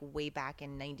 like way back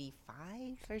in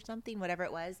 95 or something, whatever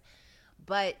it was.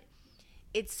 But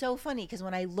it's so funny because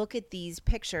when I look at these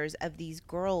pictures of these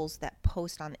girls that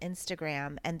post on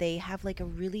Instagram and they have like a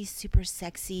really super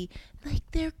sexy, like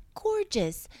they're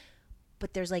gorgeous,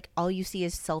 but there's like all you see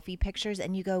is selfie pictures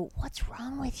and you go, what's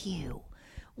wrong with you?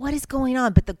 What is going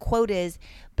on? But the quote is,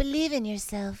 believe in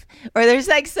yourself. Or there's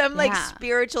like some like Yeah.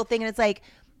 spiritual thing. And it's like,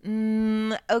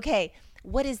 okay,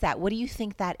 what is that? What do you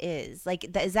think that is?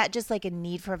 Like, is that just like a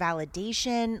need for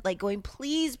validation? Like going,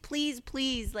 please, please,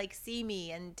 please, like see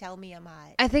me and tell me I'm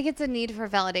hot. I think it's a need for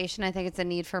validation. I think it's a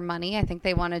need for money. I think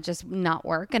they want to just not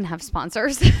work and have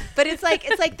sponsors. But it's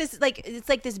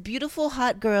like this beautiful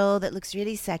hot girl that looks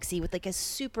really sexy with like a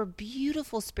super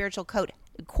beautiful spiritual quote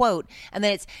quote, and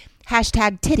then it's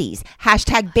hashtag titties,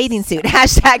 hashtag bathing suit,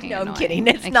 hashtag. No, I'm kidding.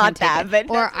 It's not that. But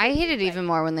or I hate it even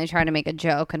more when they try to make a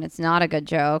joke and it's not a good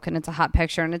joke and it's a hot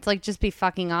picture and it's like, just be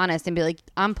fucking honest and be like,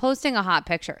 I'm posting a hot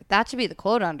picture. That should be the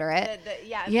quote under it.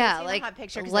 yeah, like a hot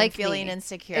picture because I'm feeling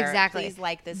insecure. Exactly. Please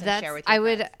like this and share with your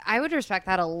friends. I would respect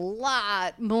that a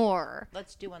lot more.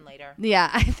 Let's do one later.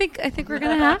 Yeah, I think we're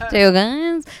gonna have to,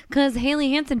 guys, because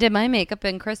Haley Hansen did my makeup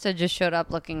and Krista just showed up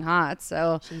looking hot.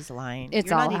 So she's lying. It's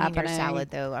You're all not eating happening. your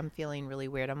salad though. I'm feeling really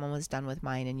weird. I'm almost done with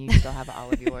mine, and you still have all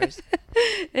of yours.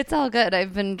 It's all good.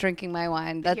 I've been drinking my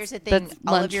wine. Here's the thing: that's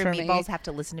all of lunch your for meatballs me. have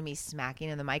to listen to me smacking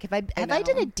in the mic. Have I know.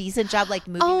 done a decent job, like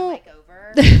moving Oh.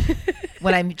 the mic over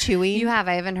when I'm chewing? You have.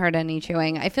 I haven't heard any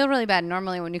chewing. I feel really bad.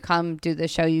 Normally, when you come do the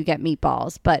show, you get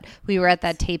meatballs, but we were at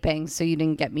that taping, so you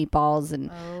didn't get meatballs. And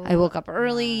I woke up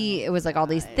early. It was like all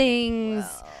these things.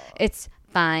 It's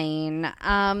fine.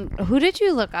 Who did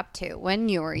you look up to when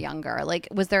you were younger? Like,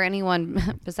 was there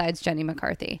anyone besides Jenny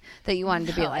McCarthy that you wanted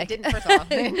to be like? I didn't. First of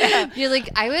all, You're like,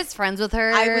 I was friends with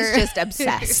her. I was just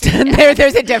obsessed.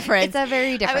 There's a difference. It's a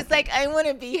very different. I was like, I want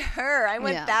to be her. I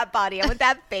want that body. I want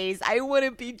that face. I want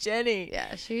to be Jenny.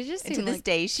 Yeah, she just And seemed to this like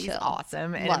day, she's chill.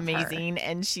 awesome and Love her. amazing,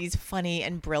 and she's funny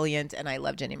and brilliant, and I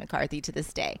love Jenny McCarthy to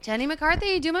this day. Jenny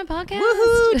McCarthy, do my podcast.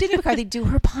 Woohoo! Jenny McCarthy, do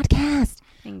her podcast.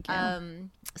 Thank you.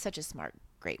 Such a smart,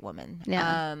 great woman.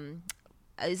 Yeah.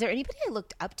 Is there anybody I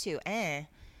looked up to? I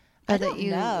Or don't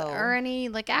know. or any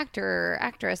like actor or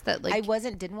actress that like.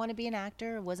 didn't want to be an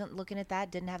actor. Wasn't looking at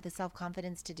that. Didn't have the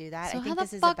self-confidence to do that. so I think how this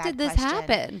the is fuck a bad did this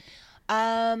question.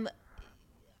 happen?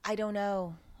 I don't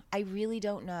know. I really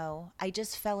don't know. I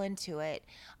just fell into it.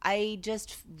 I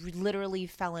just literally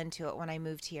fell into it when I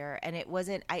moved here, and it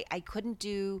wasn't. I couldn't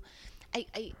do.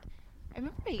 I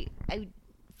remember I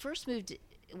first moved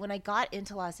when I got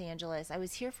into Los Angeles. I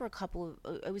was here for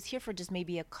just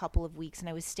maybe a couple of weeks, and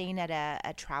I was staying at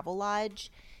a travel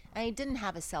lodge. And I didn't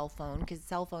have a cell phone because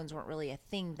cell phones weren't really a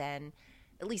thing then,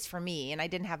 at least for me, and I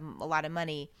didn't have a lot of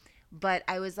money. But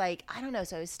I was like, I don't know.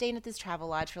 So I was staying at this travel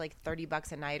lodge for like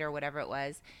 $30 a night or whatever it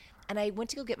was. And I went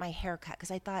to go get my hair cut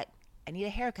because I thought, I need a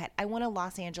haircut. I want a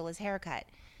Los Angeles haircut.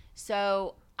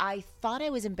 So I thought I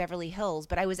was in Beverly Hills,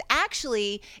 but I was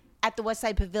actually at the West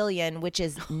Side Pavilion, which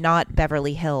is not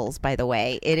Beverly Hills, by the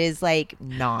way. It is like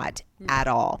not at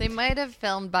all. They might have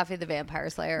filmed Buffy the Vampire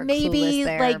Slayer. Maybe Clueless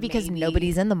there, like because maybe.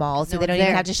 nobody's in the mall, so No they don't one's even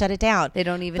there. have to shut it down. They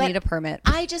don't even But need a permit.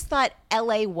 I just thought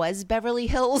LA was Beverly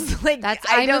Hills. Like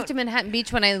I moved to Manhattan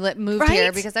Beach when I moved Right?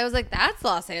 here because I was like, that's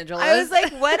Los Angeles. I was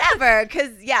like, whatever, because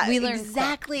We learned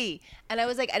exactly. And I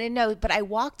was like, I didn't know, but I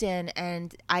walked in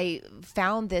and I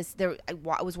found this.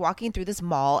 I was walking through this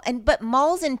mall, but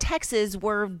malls in Texas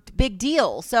were big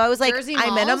deal. So I was like, Jersey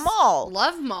I'm in a malls? mall.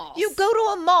 Love malls. You go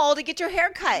to a mall to get your hair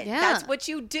cut. Yeah. That's what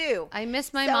you do. I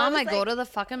miss my So I mom. was I go like, to the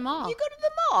fucking mall. You go to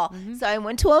the mall. So I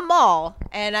went to a mall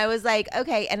and I was like,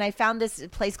 okay. And I found this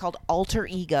place called Alter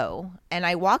Ego. And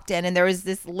I walked in and there was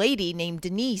this lady named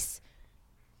Denise.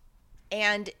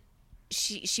 And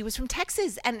she was from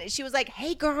Texas. And she was like,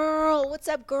 hey, girl, what's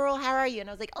up, girl? How are you? And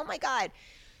I was like, oh, my God.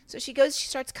 So she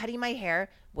starts cutting my hair.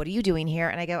 What are you doing here?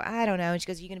 And I go, I don't know. And she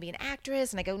goes, are you going to be an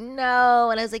actress? And I go,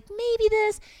 no. And I was like, maybe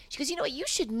this. She goes, you know what? You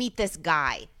should meet this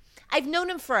guy. I've known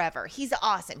him forever. He's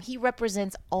awesome. He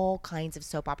represents all kinds of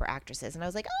soap opera actresses. And I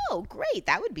was like, oh, great.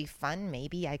 That would be fun.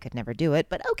 Maybe I could never do it,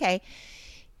 but okay.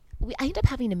 I ended up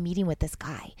having a meeting with this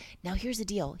guy. Now, here's the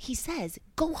deal. He says,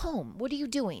 go home. What are you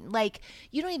doing? Like,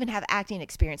 you don't even have acting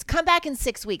experience. Come back in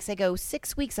 6 weeks. I go,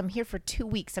 6 weeks? I'm here for 2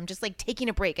 weeks. I'm just like taking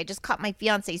a break. I just caught my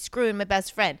fiance screwing my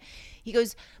best friend. He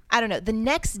goes, I don't know. The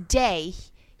next day,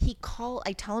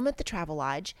 I tell him at the travel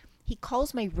lodge. He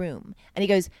calls my room and he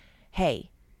goes, hey,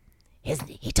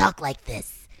 he talked like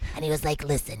this. And he was like,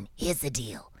 listen, here's the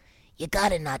deal. You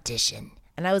got an audition.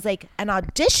 And I was like, an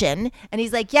audition? And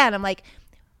he's like, yeah. And I'm like,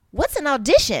 what's an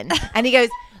audition? And he goes,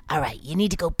 all right, you need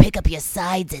to go pick up your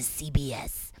sides as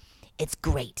CBS. It's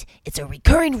great. It's a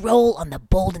recurring role on The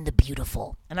Bold and the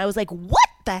Beautiful. And I was like, what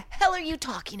the hell are you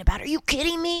talking about? Are you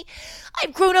kidding me?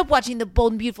 I've grown up watching The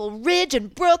Bold and Beautiful, Ridge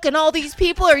and Brooke and all these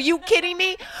people. Are you kidding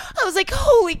me? I was like,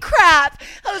 holy crap.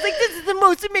 I was like, this is the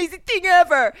most amazing thing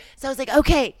ever. So I was like,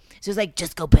 okay. So he was like,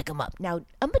 just go pick him up. Now,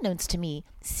 unbeknownst to me,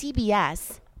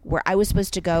 CBS, where I was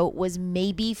supposed to go, was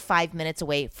maybe 5 minutes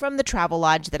away from the travel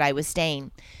lodge that I was staying.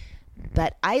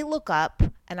 But I look up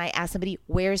and I ask somebody,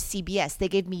 where's CBS? They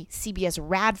gave me CBS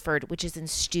Radford, which is in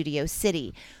Studio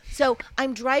City. So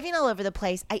I'm driving all over the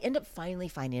place. I end up finally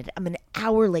finding it. I'm an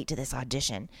hour late to this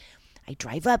audition. I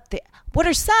drive up. What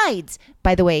are sides?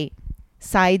 By the way,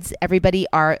 sides, everybody,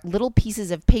 are little pieces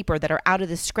of paper that are out of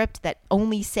the script that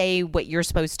only say what you're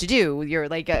supposed to do.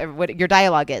 What your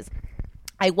dialogue is.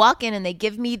 I walk in and they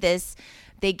give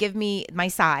me my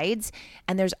sides,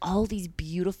 and there's all these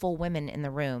beautiful women in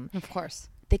the room. Of course.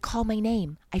 They call my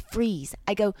name. I freeze.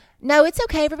 I go, no, it's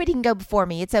okay. Everybody can go before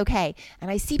me. It's okay.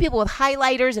 And I see people with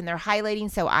highlighters and they're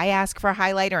highlighting. So I ask for a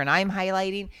highlighter and I'm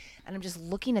highlighting. And I'm just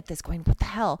looking at this going, what the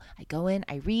hell? I go in,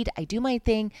 I read, I do my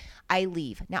thing, I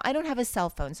leave. Now, I don't have a cell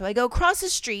phone. So I go across the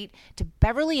street to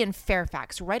Beverly and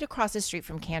Fairfax, right across the street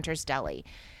from Cantor's Deli.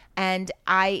 And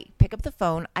I pick up the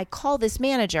phone, I call this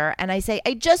manager and I say,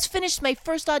 I just finished my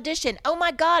first audition. Oh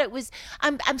my God,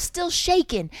 I'm still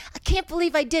shaking. I can't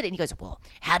believe I did it. And he goes, well,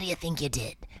 how do you think you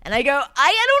did? And I go,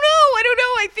 I don't know. I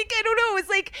don't know. It's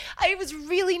like, I was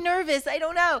really nervous. I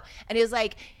don't know. And he was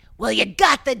like, well, you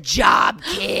got the job,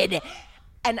 kid.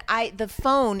 And the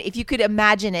phone, if you could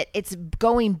imagine it, it's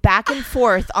going back and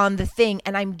forth on the thing.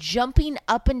 And I'm jumping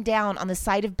up and down on the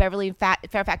side of Beverly and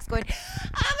Fairfax going,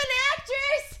 I'm an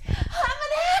actress.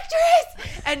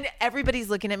 And everybody's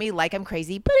looking at me like I'm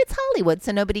crazy, but it's Hollywood,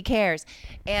 so nobody cares.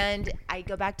 And I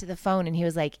go back to the phone and he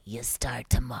was like, you start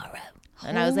tomorrow.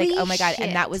 And I was like, oh my God. shit.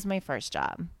 And that was my first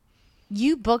job.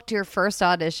 You booked your first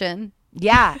audition.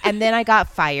 Yeah. And then I got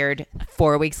fired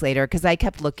 4 weeks later because I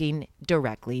kept looking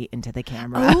directly into the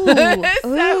camera. Ooh,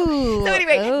 so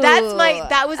anyway,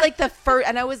 that was like the first,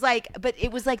 and I was like, but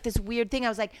it was like this weird thing. I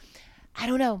was like, I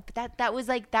don't know, but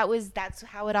that's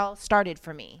how it all started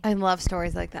for me. I love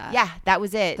stories like that. Yeah, that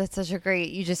was it. That's such a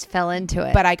great, you just fell into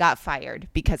it. But I got fired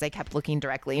because I kept looking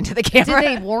directly into the camera.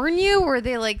 Did they warn you? Were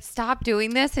they like, stop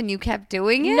doing this and you kept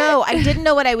doing it? No, I didn't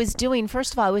know what I was doing.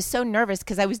 First of all, I was so nervous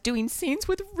because I was doing scenes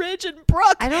with Ridge and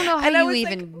Brooke. I don't know how And I you was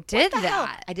even like, did what the hell?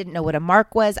 that. I didn't know what a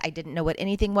mark was. I didn't know what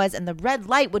anything was. And the red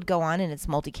light would go on, and it's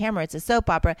multi-camera. It's a soap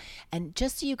opera. And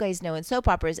just so you guys know, in soap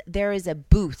operas, there is a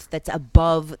booth that's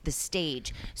above the stage.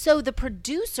 So the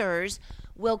producers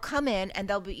will come in and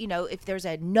they'll be, if there's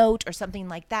a note or something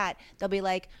like that, they'll be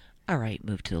like, all right,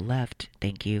 move to the left.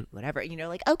 Thank you. Whatever.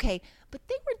 Like, okay. But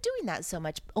they weren't doing that so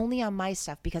much, only on my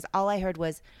stuff, because all I heard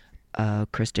was,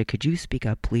 Krista, could you speak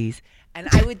up, please? And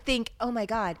I would think, oh my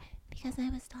God, because I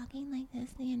was talking like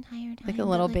this the entire time. Like a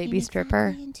little baby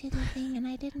stripper. Into the thing, and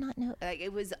I did not know. Like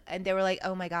it was, and they were like,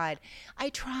 oh my God. I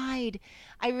tried.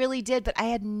 I really did, but I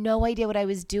had no idea what I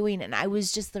was doing. And I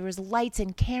was just, there was lights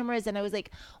and cameras, and I was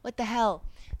like, what the hell?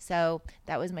 So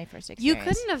that was my first experience. You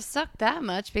couldn't have sucked that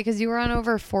much because you were on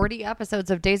over 40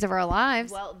 episodes of Days of Our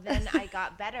Lives. Well, then I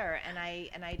got better, and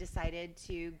I decided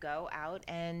to go out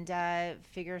and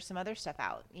figure some other stuff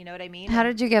out. You know what I mean? How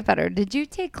did you get better? Did you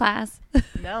take class?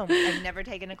 No, I've never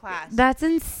taken a class. That's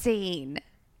insane.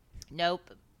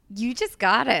 Nope. You just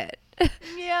got it.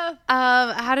 Yeah.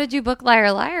 How did you book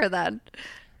Liar Liar then?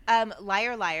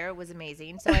 Liar Liar was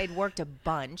amazing. So I had worked a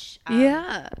bunch.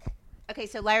 Yeah. Okay,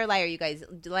 so Liar Liar, you guys.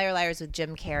 Liar Liar is with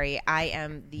Jim Carrey. I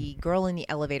am the girl in the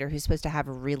elevator who's supposed to have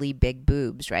really big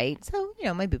boobs, right? So,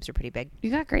 my boobs are pretty big. You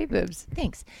got great boobs.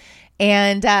 Thanks.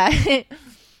 And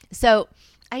so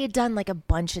I had done like a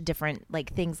bunch of different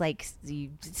things, like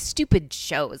stupid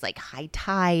shows like High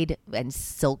Tide and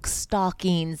Silk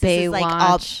Stockings. This is like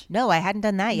all, no, I hadn't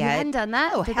done that yet. You hadn't done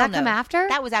that? Oh, Did hell that come no. after?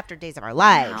 That was after Days of Our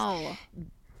Lives. Wow.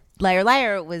 Liar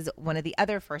Liar was one of the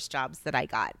other first jobs that I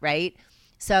got, right?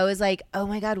 So I was like, oh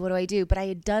my God, what do I do? But I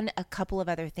had done a couple of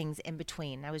other things in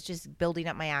between. I was just building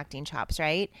up my acting chops,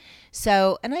 right?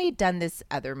 So, and I had done this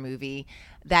other movie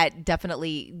that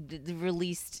definitely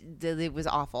released, it was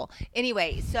awful.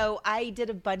 Anyway, so I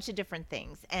did a bunch of different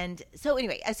things. And so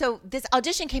anyway, so this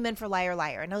audition came in for Liar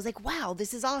Liar, and I was like, wow,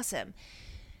 this is awesome.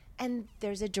 And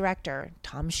there's a director,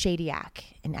 Tom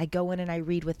Shadyac, and I go in and I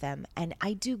read with them, and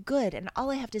I do good. And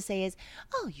all I have to say is,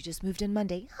 oh, you just moved in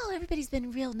Monday. Oh, everybody's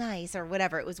been real nice, or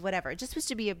whatever. It was whatever. It just was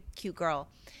to be a cute girl.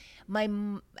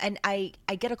 And I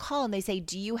get a call and they say,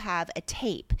 do you have a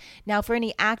tape? Now, for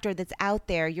any actor that's out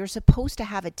there, you're supposed to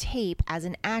have a tape as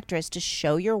an actress to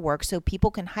show your work so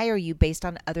people can hire you based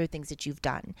on other things that you've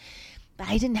done. But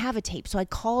I didn't have a tape. So I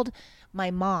called my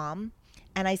mom.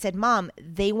 And I said, Mom,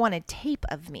 they want a tape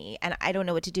of me, and I don't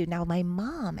know what to do. Now, my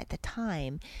mom at the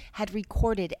time had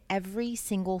recorded every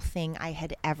single thing I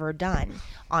had ever done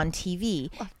on TV,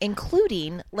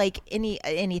 including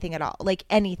anything at all, like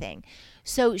anything.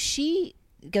 So she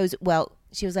goes,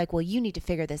 she was like, well, you need to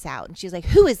figure this out. And she was like,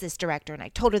 who is this director? And I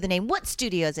told her the name. What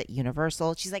studio is it?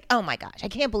 Universal. She's like, oh my gosh, I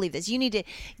can't believe this. You need to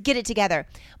get it together.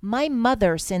 My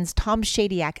mother sends Tom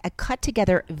Shadyac a cut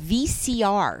together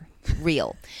VCR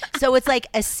reel. So it's like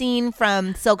a scene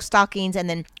from Silk Stockings, and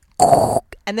then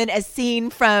a scene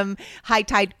from High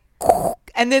Tide,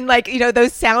 and then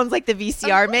those sounds like the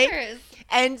VCR make.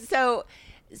 And so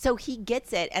he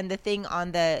gets it, and the thing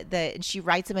on the she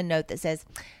writes him a note that says,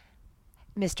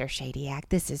 Mr. Shadyac,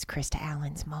 this is Krista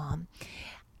Allen's mom.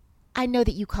 I know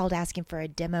that you called asking for a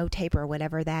demo tape or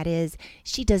whatever that is.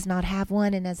 She does not have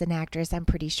one, and as an actress, I'm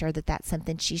pretty sure that that's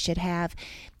something she should have.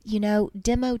 You know,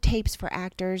 demo tapes for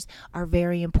actors are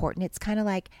very important. It's kind of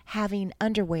like having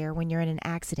underwear when you're in an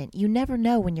accident. You never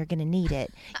know when you're going to need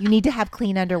it. You need to have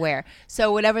clean underwear.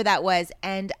 So whatever that was,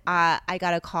 and I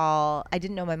got a call. I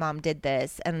didn't know my mom did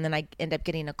this, and then I ended up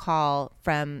getting a call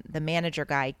from the manager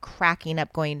guy cracking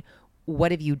up going,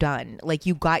 what have you done? Like,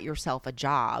 you got yourself a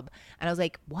job. And I was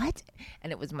like, what?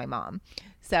 And it was my mom.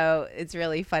 So it's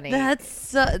really funny.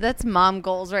 That's mom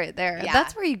goals right there. Yeah.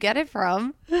 That's where you get it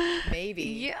from. Maybe.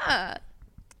 Yeah.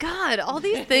 God, all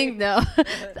these things, no.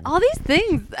 All these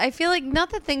things, I feel like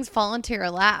not that things fall into your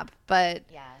lap, but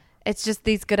Yeah. it's just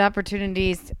these good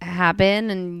opportunities happen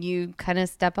and you kind of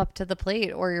step up to the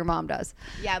plate, or your mom does.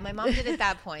 Yeah, my mom did at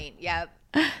that point. Yep.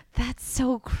 That's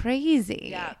so crazy.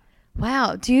 Yeah.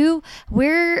 Wow.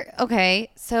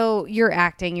 Okay, so you're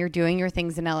acting, you're doing your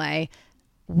things in LA.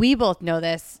 We both know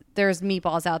this. There's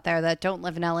meatballs out there that don't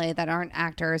live in LA that aren't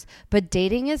actors, but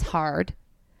dating is hard.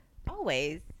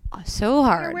 Always. So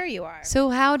hard. Where you are. So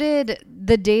how did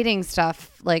the dating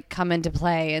stuff like come into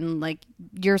play? And like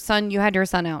you had your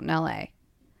son out in LA.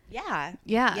 Yeah.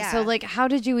 Yeah. So like, how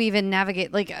did you even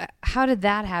navigate? Like, how did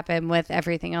that happen with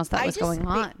everything else that was going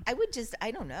on?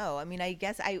 I don't know. I mean, I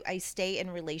guess I stay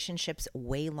in relationships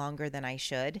way longer than I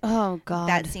should. Oh God.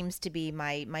 That seems to be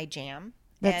my jam.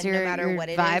 That's and your, no matter your what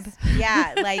it vibe. is.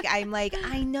 Yeah. Like, I'm like,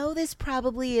 I know this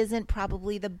probably isn't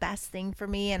the best thing for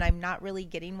me, and I'm not really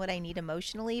getting what I need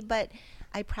emotionally, but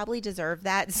I probably deserve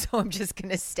that. So I'm just going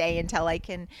to stay until I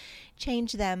can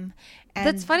change them. And,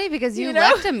 That's funny because you know?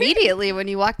 left immediately when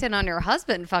you walked in on your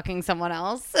husband fucking someone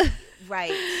else.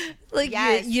 Right. Like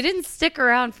Yes. you didn't stick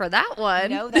around for that one.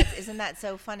 No, isn't that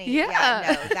so funny? Yeah. No,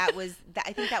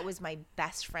 I think that was my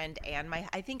best friend, and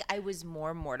I think I was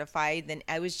more mortified than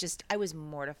I was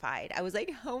mortified. I was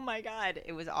like, oh my God,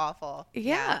 it was awful.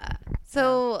 Yeah.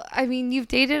 So, I mean, you've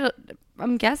dated,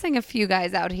 I'm guessing, a few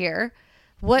guys out here.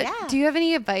 What Yeah. do you have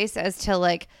any advice as to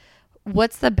like,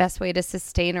 what's the best way to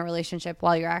sustain a relationship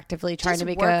while you're actively trying Just to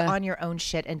make work on your own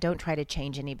shit and don't try to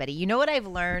change anybody. You know what I've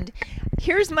learned?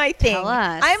 Here's my thing. Tell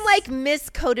us. I'm like Miss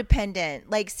Codependent.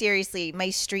 Like, seriously, my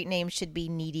street name should be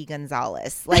Needy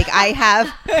Gonzalez. Like, I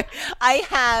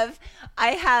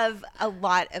have a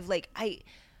lot of like,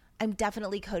 I'm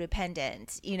definitely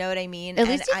codependent. You know what I mean? At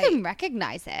least you can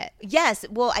recognize it. Yes,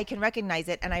 well, I can recognize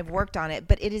it, and I've worked on it,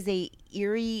 but it is a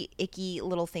eerie, icky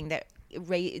little thing that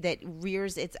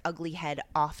rears its ugly head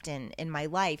often in my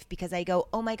life, because I go,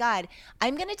 oh my God,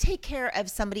 I'm going to take care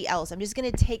of somebody else. I'm just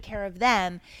going to take care of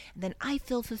them, and then I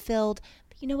feel fulfilled.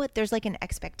 But you know what? There's like an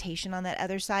expectation on that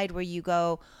other side where you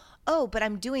go, oh, but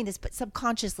I'm doing this, but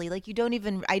subconsciously, like I don't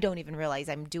even realize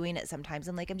I'm doing it sometimes.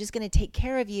 I'm like, I'm just going to take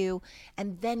care of you,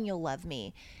 and then you'll love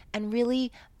me. And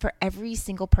really, for every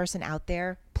single person out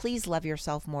there, please love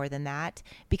yourself more than that,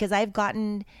 because I've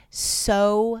gotten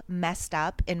so messed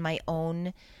up in my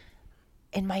own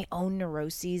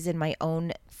neuroses, in my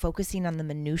own focusing on the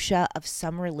minutia of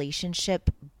some relationship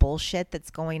bullshit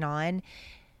that's going on,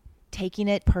 taking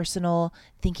it personal,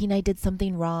 thinking I did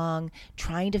something wrong,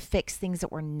 trying to fix things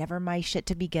that were never my shit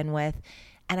to begin with.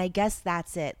 And I guess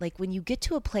that's it. Like, when you get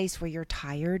to a place where you're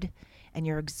tired and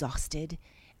you're exhausted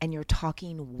and you're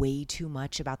talking way too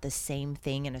much about the same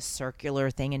thing in a circular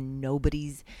thing and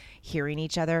nobody's hearing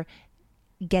each other,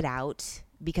 get out,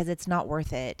 because it's not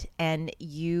worth it. And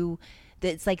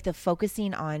it's like the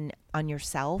focusing on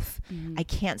yourself. Mm-hmm. I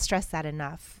can't stress that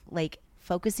enough. Like,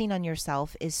 focusing on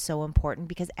yourself is so important,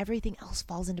 because everything else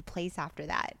falls into place after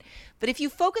that. But if you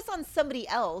focus on somebody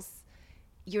else,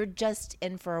 you're just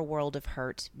in for a world of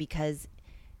hurt, because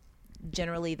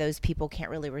generally those people can't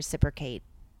really reciprocate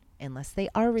unless they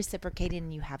are reciprocating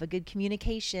and you have a good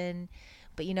communication.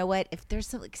 But you know what? If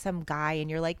there's some guy and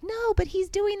you're like, no, but he's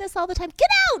doing this all the time, get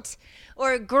out!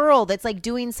 Or a girl that's like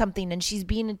doing something and she's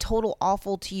being a total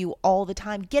awful to you all the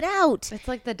time, get out! It's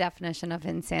like the definition of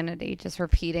insanity, just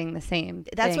repeating the same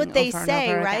That's thing what they over and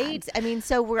say, over right? again. I mean,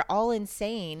 so we're all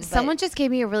insane. Someone just gave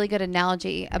me a really good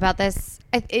analogy about this.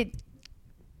 It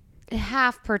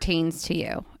half pertains to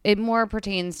you. It more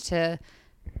pertains to,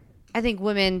 I think,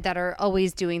 women that are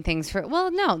always doing things for,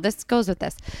 well, no, this goes with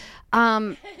this.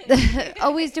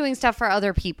 Always doing stuff for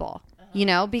other people, you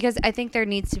know, because I think there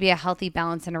needs to be a healthy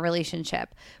balance in a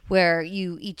relationship where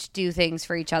you each do things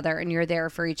for each other and you're there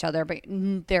for each other, but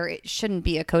it shouldn't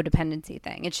be a codependency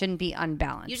thing. It shouldn't be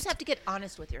unbalanced. You just have to get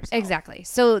honest with yourself. Exactly.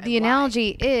 So the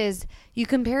analogy is you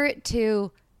compare it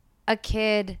to a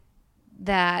kid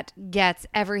that gets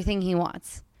everything he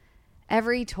wants,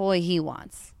 every toy he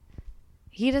wants.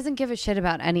 he doesn't give a shit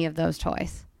about any of those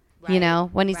toys. You Right, know,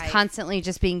 when he's right. constantly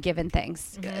just being given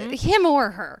things, him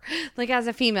or her, like as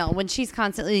a female, when she's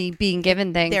constantly being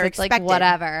given things, They're it's like expected.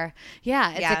 whatever. Yeah,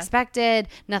 it's Yeah. expected.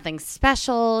 Nothing's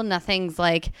special. Nothing's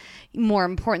like more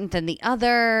important than the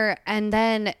other. And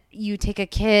then you take a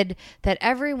kid that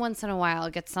every once in a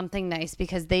while gets something nice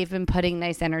because they've been putting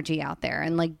nice energy out there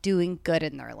and like doing good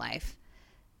in their life.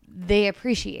 They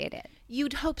appreciate it.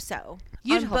 You'd hope so.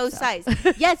 You'd on hope both so. sides.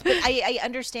 Yes, but I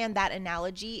understand that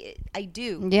analogy. I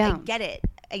do. Yeah. I get it.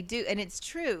 I do, and it's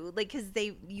true. Like, because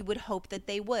you would hope that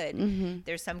they would. Mm-hmm.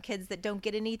 There's some kids that don't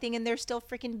get anything, and they're still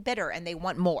freaking bitter, and they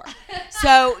want more.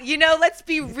 So let's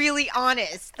be really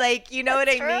honest. Like, you know what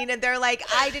I mean? And they're like,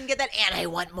 I didn't get that, and I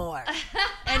want more.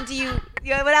 And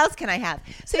what else can I have?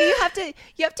 So you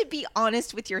have to be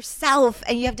honest with yourself,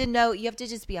 and you have to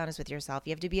just be honest with yourself.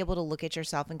 You have to be able to look at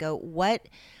yourself and go, what?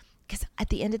 Because at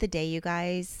the end of the day, you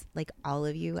guys, like all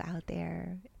of you out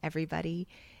there, everybody,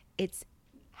 it's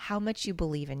how much you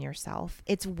believe in yourself.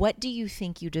 It's what do you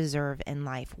think you deserve in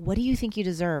life? What do you think you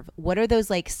deserve? What are those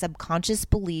like subconscious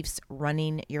beliefs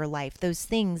running your life? Those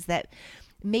things that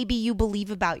maybe you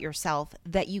believe about yourself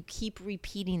that you keep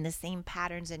repeating the same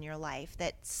patterns in your life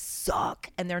that suck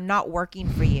and they're not working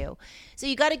for you. So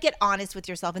you got to get honest with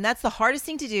yourself. And that's the hardest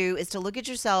thing to do, is to look at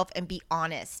yourself and be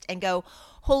honest and go,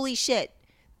 holy shit,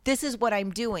 this is what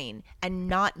I'm doing, and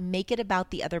not make it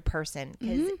about the other person,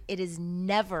 because it is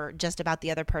never just about the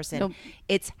other person. Nope.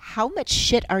 It's how much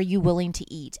shit are you willing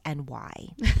to eat and why?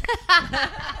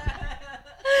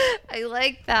 I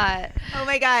like that. Oh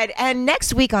my God. And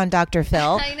next week on Dr.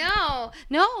 Phil. I know.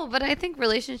 No, but I think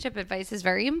relationship advice is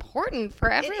very important for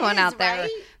everyone is, out there.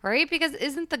 right? Right? Because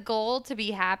isn't the goal to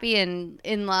be happy and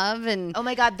in love and Oh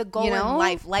my God, the goal You know?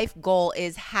 in life goal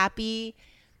is happy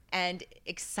and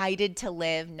excited to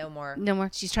live. No more.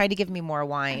 She's trying to give me more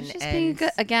wine. just and being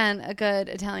good, again, a good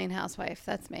Italian housewife.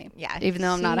 That's me. yeah, Even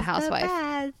though I'm not a she's the housewife.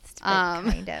 best, but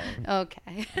kind of.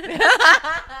 Okay.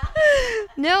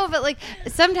 No, but like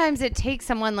sometimes it takes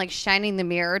someone like shining the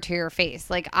mirror to your face.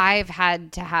 Like I've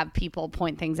had to have people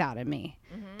point things out in me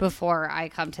before I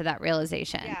come to that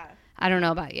realization. Yeah. I don't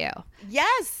know about you.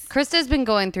 Yes. Krista's been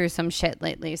going through some shit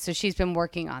lately, so she's been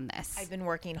working on this. I've been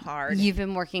working hard. You've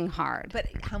been working hard. But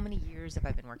how many years have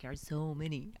I been working hard? So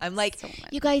many. I'm like, So many.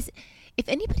 you guys, if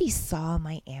anybody saw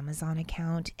my Amazon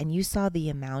account and you saw the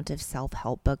amount of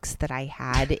self-help books that I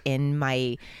had in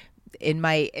my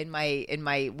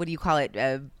what do you call it,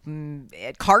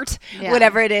 cart, Yeah.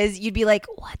 whatever it is, you'd be like,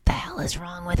 what the hell is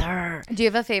wrong with her? Do you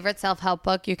have a favorite self-help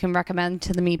book you can recommend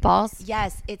to the meatballs?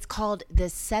 Yes, it's called The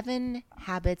 7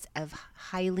 Habits of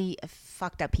Highly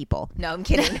Fucked Up People. No, I'm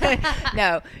kidding.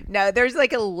 No, there's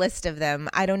like a list of them.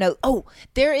 I don't know. Oh,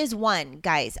 there is one,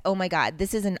 guys. Oh my God,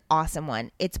 this is an awesome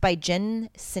one. It's by Jen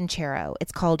Sincero.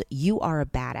 It's called You Are a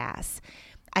Badass.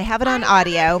 I have it on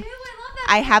audio.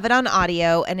 I have it on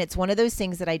audio, and it's one of those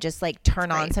things that I just like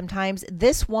turn on sometimes.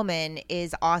 This woman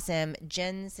is awesome.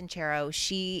 Jen Sincero.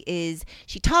 She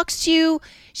talks to you.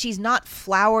 She's not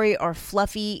flowery or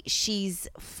fluffy. She's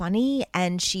funny,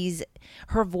 and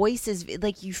her voice is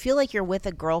like, you feel like you're with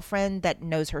a girlfriend that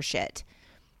knows her shit.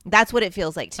 That's what it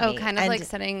feels like to me. Oh, kind of And like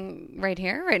sitting right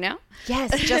here, right now?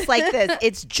 yes, just like this.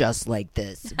 It's just like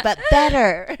this, but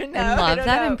better. No, I love don't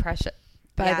that know. impression.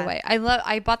 By Yeah. the way,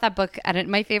 I bought that book at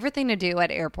my favorite thing to do at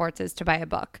airports is to buy a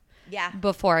book. Yeah.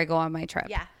 Before I go on my trip.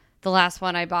 Yeah. The last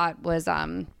one I bought was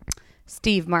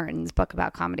Steve Martin's book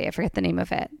about comedy. I forget the name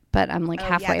of it, but I'm like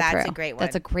halfway that's through. a great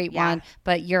That's one. a great Yeah. one.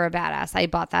 But You're a Badass. I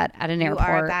bought that at an You airport.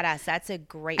 are a badass. That's a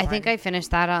great I one. think I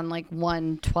finished that on like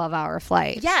one 12-hour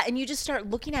flight. Yeah, and you just start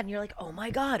looking at it and you're like, oh my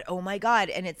God.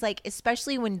 And it's like,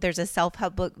 especially when there's a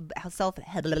self-help book,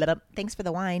 thanks for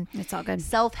the wine. It's all good.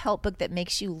 Self-help book that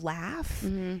makes you laugh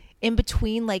Mm-hmm. in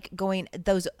between, like going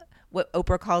those, what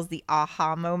Oprah calls the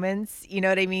aha moments. You know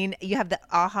what I mean? You have the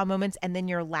aha moments and then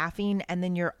you're laughing and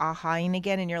then you're ahaing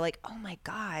again and you're like, oh my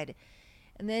God.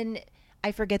 And then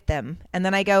I forget them. And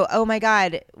then I go, oh my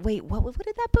God, wait, what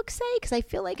did that book say? Because I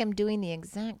feel like I'm doing the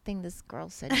exact thing this girl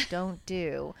said don't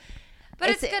do. But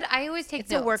it's good. I always take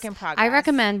it's notes. a work in progress. I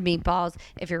recommend Meatballs.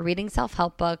 If you're reading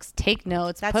self-help books, take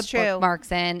notes. That's put true.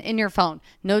 bookmarks in your phone.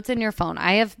 Notes in your phone.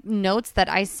 I have notes that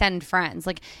I send friends.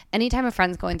 Like anytime a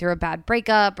friend's going through a bad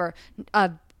breakup or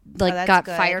that's got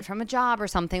good. fired from a job or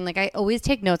something, like I always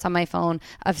take notes on my phone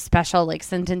of special like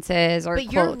sentences or But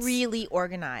quotes. you're really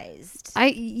organized.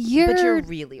 you're But you're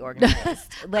really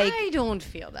organized. Like, I don't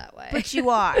feel that way. but you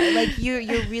are. Like you're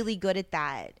really good at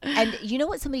that. And you know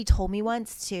what somebody told me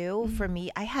once too? For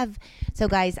me, so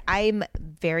guys, I'm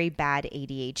very bad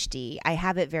ADHD. I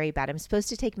have it very bad. I'm supposed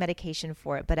to take medication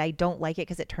for it, but I don't like it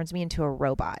because it turns me into a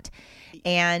robot.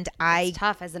 And It's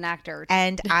tough as an actor.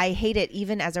 and I hate it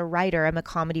even as a writer. I'm a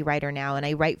comedy writer now, and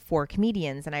I write for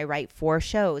comedians and I write for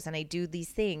shows and I do these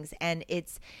things, and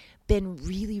it's been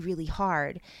really, really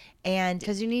hard. And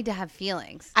Because you need to have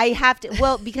feelings. I have to,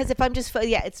 well, because if I'm just,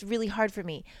 yeah, it's really hard for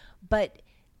me. But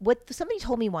what somebody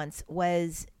told me once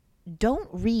was, don't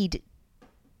read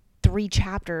 3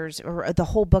 chapters or the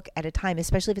whole book at a time,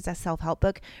 especially if it's a self-help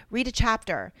book. Read a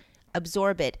chapter,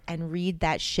 absorb it, and read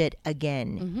that shit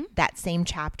again. That same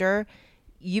chapter.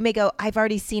 You may go, I've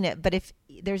already seen it. But if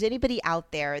there's anybody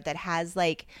out there that has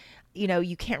like, you know,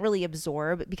 you can't really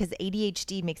absorb, because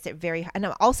ADHD makes it very, and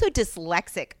I'm also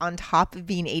dyslexic on top of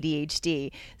being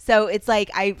ADHD. So it's like,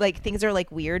 things are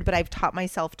like weird, but I've taught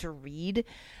myself to read,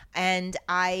 and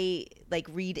I like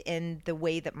read in the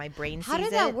way that my brain How sees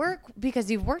did that it. work? Because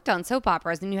you've worked on soap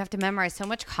operas and you have to memorize so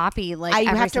much copy, like I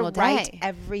every have to single write day.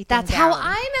 everything That's down. how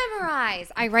I memorize.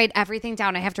 I write everything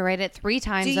down. I have to write it 3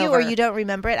 times. Do you, over. or you don't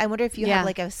remember it? I wonder if you Yeah. have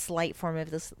like a slight form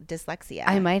of this dyslexia.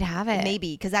 I might have it.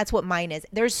 Maybe, because that's what mine is.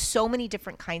 There's so many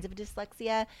different kinds of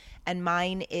dyslexia, and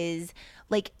mine is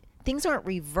like, things aren't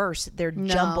reversed, they're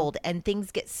jumbled, and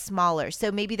things get smaller.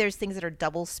 So maybe there's things that are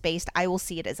double spaced. I will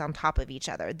see it as on top of each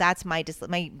other. That's my I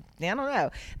don't know.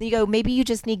 Then you go, maybe you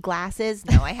just need glasses.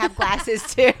 No, I have glasses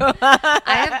too. I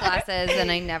have glasses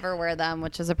and I never wear them,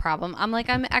 which is a problem. I'm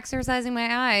like, I'm exercising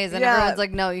my eyes, and Yeah. everyone's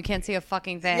like, no, you can't see a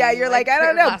fucking thing. Yeah, you're like, I put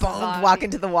don't your know, glasses boom, on. walk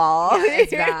into the wall. Yeah,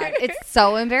 it's bad. It's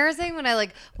so embarrassing when I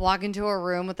like walk into a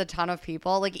room with a ton of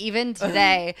people. Like even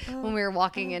today when we were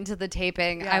walking into the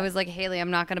taping, I was like, Haley,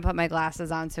 I'm not going to put my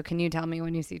glasses on. So can you tell me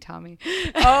when you see Tommy?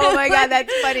 Oh my God,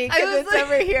 that's funny, I because was it's like-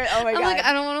 over here. Oh my I'm God. like,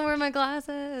 I don't want to wear my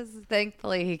glasses.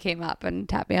 Thankfully, he came up and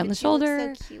tapped me on the You look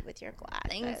shoulder. so cute with your glasses.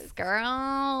 Thanks,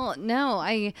 girl. No,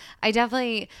 I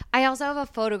definitely, I also have a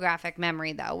photographic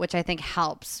memory though, which I think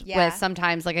helps Yeah. with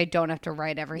sometimes like I don't have to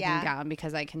write everything Yeah. down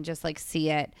because I can just like see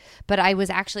it. But I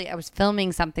was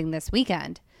filming something this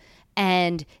weekend,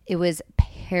 and it was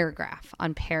paragraph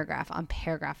on paragraph on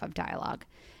paragraph of dialogue.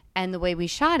 And the way we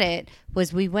shot it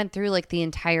was we went through like the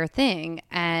entire thing,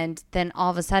 and then all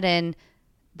of a sudden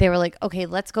they were like, okay,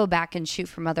 let's go back and shoot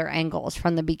from other angles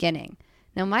from the beginning.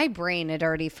 Now, my brain had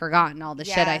already forgotten all the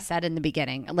shit Yeah. I said in the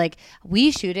beginning. Like,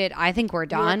 we shoot it. I think we're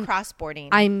You were done.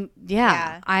 crossboarding.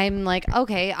 Yeah. I'm like,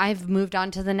 okay, I've moved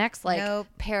on to the next like Nope.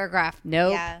 paragraph.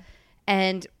 Nope. Yeah.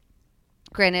 And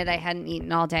granted, I hadn't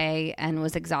eaten all day and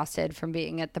was exhausted from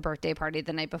being at the birthday party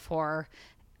the night before.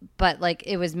 But like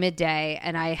it was midday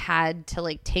and I had to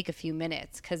like take a few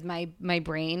minutes because my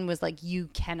brain was like, you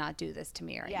cannot do this to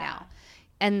me right Yeah. now.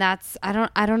 And that's I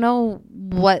don't know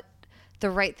what the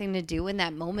right thing to do in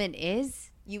that moment is.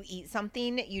 You eat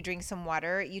something, you drink some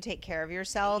water, you take care of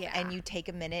yourself, Yeah. and you take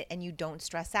a minute and you don't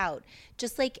stress out.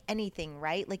 Just like anything,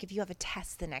 right? Like if you have a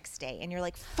test the next day and you're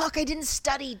like, fuck, I didn't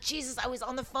study. Jesus, I was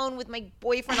on the phone with my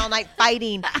boyfriend all night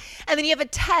fighting. And then you have a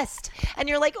test and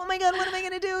you're like, oh my God, what am I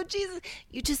going to do?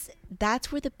 Jesus.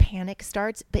 That's where the panic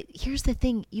starts. But here's the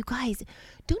thing, you guys,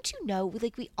 don't you know,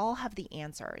 like we all have the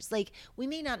answers. Like we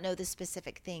may not know the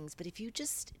specific things, but if you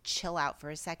just chill out for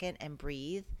a second and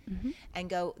breathe and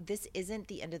go, this isn't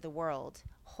the end of the world.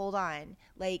 Hold on.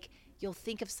 Like you'll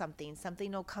think of something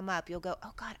will come up. You'll go,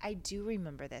 oh God, I do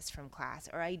remember this from class,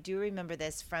 or I do remember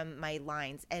this from my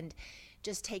lines. And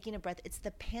just taking a breath, it's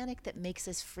the panic that makes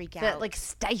us freak out. That like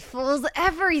stifles And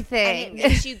everything. it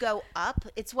makes you go up.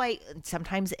 It's why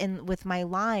sometimes with my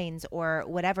lines or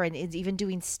whatever, and it's even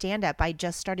doing stand up, I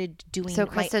just started doing So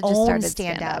my Krista just own started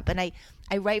stand stand-up. up, and I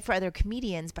write for other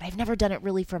comedians, but I've never done it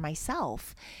really for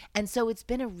myself. And so it's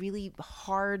been a really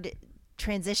hard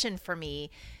transition for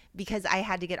me because I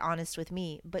had to get honest with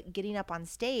me. But getting up on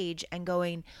stage and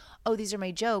going, oh, these are my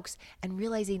jokes, and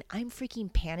realizing I'm freaking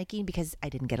panicking because I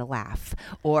didn't get a laugh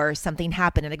or something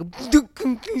happened, and I go,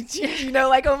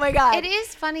 like, oh my God. It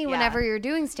is funny whenever you're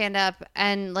doing stand up,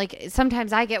 and like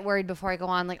sometimes I get worried before I go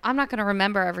on, like I'm not going to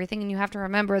remember everything, and you have to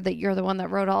remember that you're the one that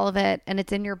wrote all of it and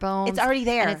it's in your bones. It's already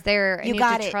there. And it's there. And You you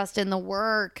got have to it. trust in the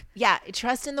work. Yeah,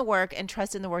 trust in the work and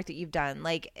trust in the work that you've done.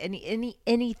 Like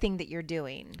anything that you're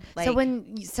doing. Like,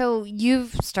 So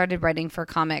you've started writing for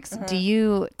comics. Do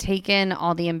you take in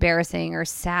all the embarrassing or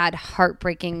sad,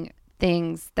 heartbreaking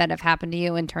things that have happened to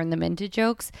you and turn them into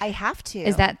jokes? I have to.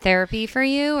 Is that therapy for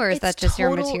you, or is that just your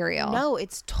total- material? No,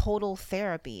 it's total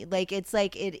therapy. Like it's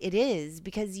like it is,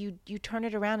 because you turn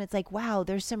it around. It's like, wow,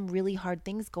 there's some really hard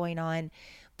things going on,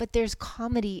 but there's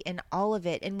comedy in all of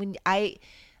it. And when I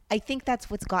think that's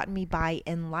what's gotten me by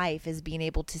in life, is being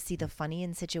able to see the funny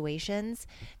in situations.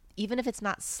 even if it's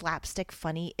not slapstick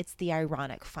funny, it's the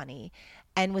ironic funny.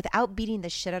 And without beating the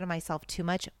shit out of myself too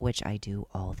much, which I do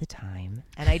all the time,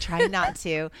 and I try not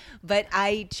to, but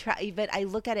I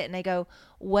look at it and I go,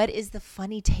 what is the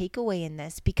funny takeaway in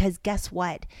this? Because guess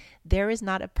what? There is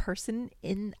not a person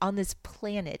on this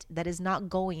planet that is not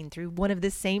going through one of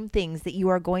the same things that you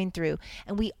are going through.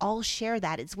 And we all share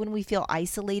that. It's when we feel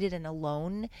isolated and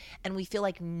alone and we feel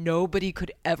like nobody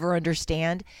could ever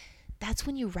understand. That's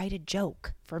when you write a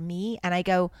joke for me and I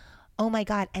go, oh my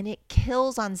God. And it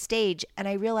kills on stage. And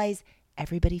I realize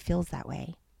everybody feels that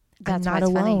way. That's I'm why not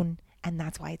it's funny. alone. And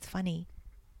that's why it's funny.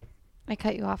 I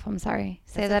cut you off. I'm sorry.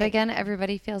 Say That's that okay. again.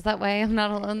 Everybody feels that way. I'm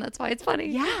not alone. That's why it's funny.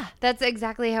 Yeah. That's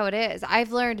exactly how it is.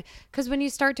 I've learned because when you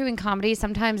start doing comedy,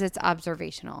 sometimes it's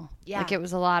observational. Yeah. Like it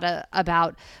was a lot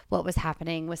about what was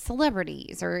happening with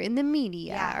celebrities or in the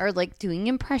media Yeah. or like doing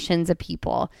impressions of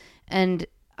people. And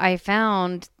I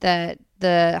found that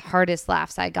the hardest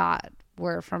laughs I got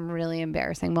were from really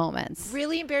embarrassing moments.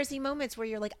 Really embarrassing moments where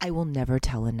you're like, I will never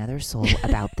tell another soul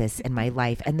about this in my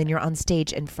life. And then you're on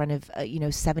stage in front of,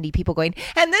 70 people going,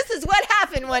 and this is what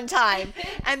happened one time.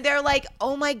 And they're like,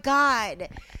 oh my God,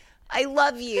 I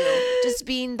love you. Just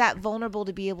being that vulnerable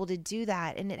to be able to do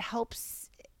that. And it helps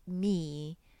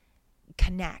me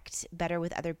connect better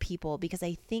with other people because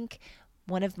I think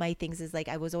one of my things is like,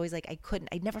 I was always like, I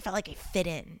never felt like I fit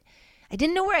in. I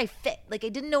didn't know where I fit. Like I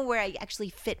didn't know where I actually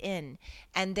fit in.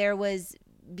 And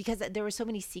because there were so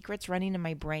many secrets running in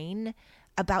my brain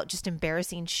about just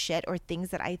embarrassing shit or things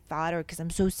that I thought, or because I'm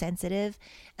so sensitive.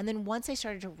 And then once I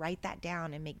started to write that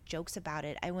down and make jokes about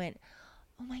it, I went,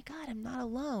 oh my God, I'm not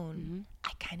alone. Mm-hmm.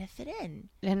 I kind of fit in.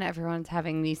 And everyone's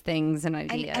having these things and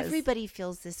ideas. And everybody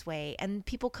feels this way. And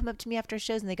people come up to me after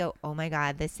shows and they go, oh my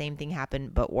God, the same thing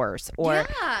happened, but worse. Or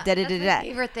that's my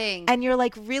favorite thing. And you're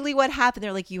like, really, what happened?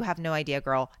 They're like, you have no idea,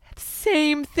 girl.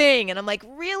 Same thing. And I'm like,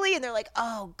 really? And they're like,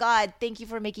 oh God, thank you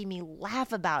for making me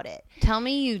laugh about it. Tell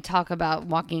me you talk about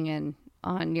walking in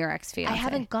on your ex-fiance. I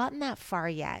haven't gotten that far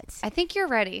yet. I think you're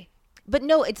ready. But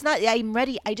no, it's not. I'm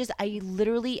ready. I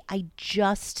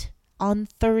just on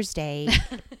Thursday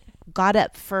got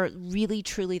up for really,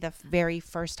 truly the very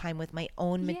first time with my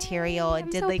own material and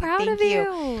I'm did so like, proud thank of you.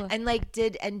 you. And like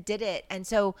did it. And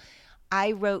so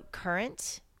I wrote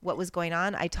current, what was going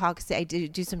on. I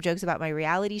do some jokes about my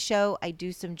reality show. I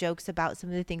do some jokes about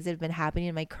some of the things that have been happening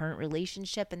in my current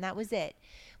relationship. And that was it.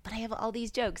 But I have all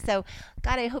these jokes. So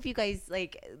God, I hope you guys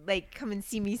like come and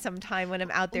see me sometime when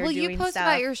I'm out there doing stuff. Well, you post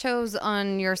about your shows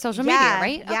on your social Yeah,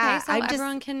 media, right? yeah. Okay, so I'm just-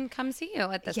 everyone can come see you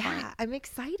at this point. Yeah, I'm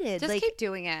excited. Just like, keep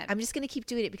doing it. I'm just going to keep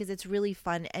doing it because it's really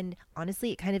fun. And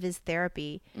honestly, it kind of is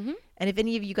therapy. Mm-hmm. And if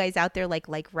any of you guys out there like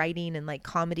writing and like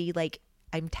comedy, like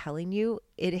I'm telling you,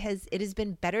 it has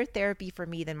been better therapy for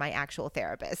me than my actual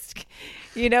therapist.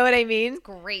 You know what I mean?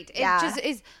 Great. Yeah. It just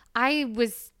is. I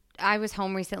was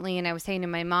home recently and I was saying to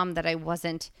my mom that I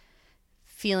wasn't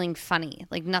feeling funny.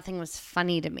 Like nothing was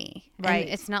funny to me. Right.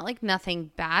 And it's not like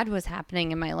nothing bad was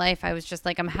happening in my life. I was just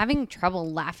like, I'm having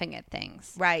trouble laughing at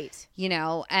things. Right. You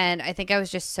know, and I think I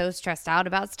was just so stressed out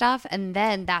about stuff. And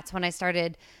then that's when I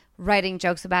started writing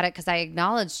jokes about it because I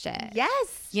acknowledged it.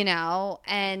 Yes. You know,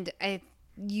 and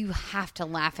you have to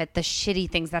laugh at the shitty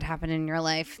things that happen in your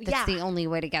life. That's Yeah. the only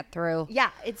way to get through. Yeah,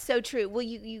 it's so true. Well,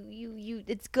 you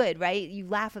it's good, right? You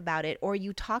laugh about it, or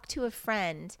you talk to a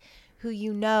friend who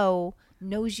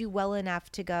knows you well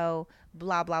enough to go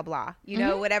blah blah blah. You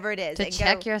know, whatever it is. To and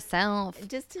check go, yourself.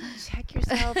 just to check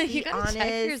yourself, be You gotta honest,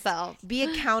 check yourself. be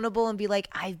accountable, and be like,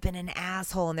 I've been an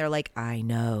asshole, and they're like, I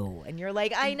know, and you're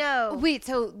like, I know. Wait,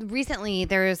 so recently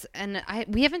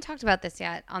we haven't talked about this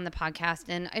yet on the podcast,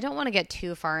 and I don't want to get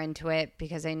too far into it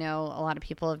because I know a lot of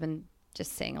people have been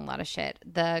just saying a lot of shit.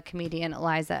 The comedian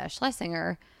Eliza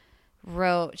Schlesinger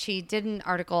she did an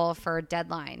article for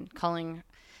Deadline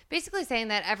basically saying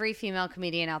that every female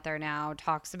comedian out there now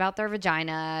talks about their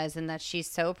vaginas and that she's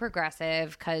so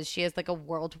progressive because she has like a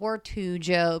World War II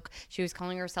joke. She was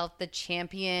calling herself the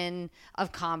champion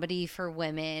of comedy for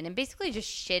women and basically just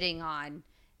shitting on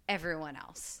everyone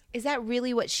else. Is that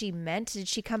really what she meant? Did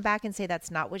she come back and say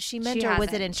that's not what she meant, She or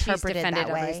was it hasn't. interpreted She's defended that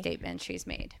every way? statement she's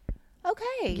made.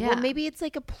 Okay. Yeah. Well, maybe it's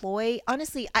like a ploy.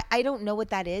 Honestly, I don't know what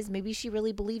that is. Maybe she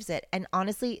really believes it. And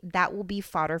honestly, that will be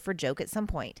fodder for joke at some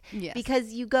point. Yes.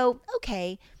 Because you go,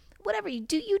 okay, whatever you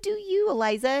do,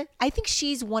 Eliza. I think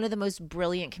she's one of the most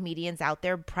brilliant comedians out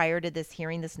there prior to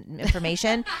hearing this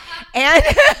information. And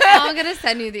I'm gonna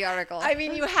send you the article. I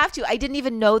mean, you have to. I didn't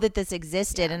even know that this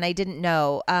existed, and I didn't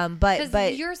know.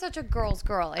 But you're such a girl's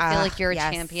girl. I feel like you're a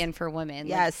yes. champion for women.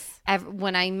 Yes. Like,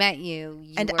 when I met you,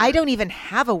 and were, I don't even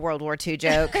have a World War II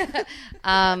joke.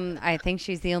 I think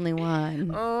she's the only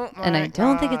one. Oh my and I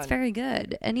don't think it's God. very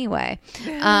good. Anyway,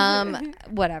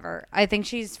 whatever. I think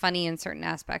she's funny in certain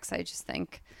aspects. I just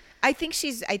think. I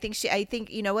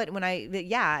think you know what,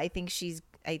 I think she's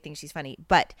funny.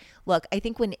 But look, I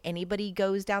think when anybody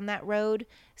goes down that road,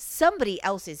 somebody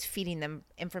else is feeding them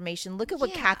information. Look at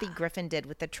what Kathy Griffin did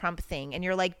with the Trump thing. And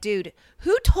you're like, dude,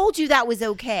 who told you that was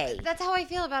okay? That's how I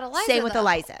feel about Eliza. Same with though.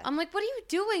 Eliza. I'm like, what are you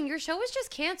doing? Your show was just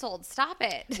canceled. Stop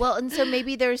it. Well, and so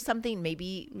maybe there's something,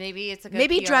 maybe Maybe it's a good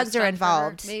maybe PR drugs are stunt for her.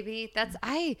 involved. Maybe that's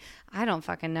I don't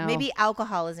fucking know. Maybe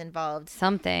alcohol is involved.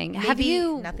 something. Maybe Have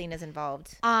you? nothing is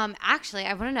involved. Actually,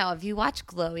 I want to know. Have you watched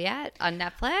Glow yet on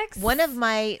Netflix? One of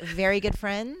my very good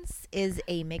friends is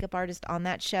a makeup artist on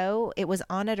that show. It was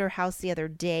on at her house the other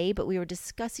day, but we were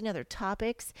discussing other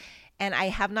topics, and I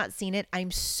have not seen it.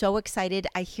 I'm so excited.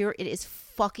 I hear it is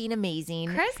fucking amazing.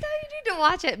 Krista, you need to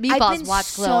watch it. I've Meatballs, been watch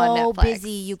so Glow on Netflix. busy,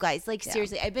 you guys. Like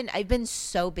seriously, I've been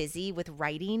so busy with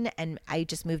writing, and I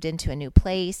just moved into a new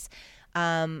place.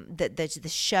 The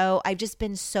show. I've just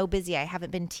been so busy. I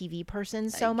haven't been TV person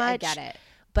so much. I get it.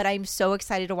 But I'm so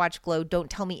excited to watch Glow. Don't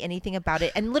tell me anything about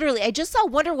it. And literally, I just saw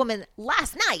Wonder Woman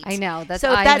last night. I know. That's so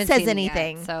if I that haven't says seen it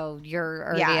anything. yet, so you're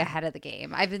already Yeah. ahead of the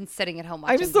game. I've been sitting at home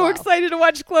watching I'm so Glow. excited to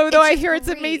watch Glow, though. I just hear it's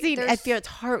great. amazing. I There's- feel it's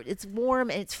heart. It's warm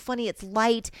and it's funny. It's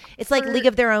light. It's like League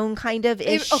of Their Own kind of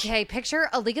ish. Okay, picture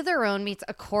A League of Their Own meets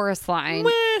a chorus line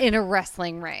in a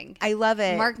wrestling ring. I love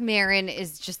it. Mark Maron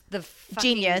is just the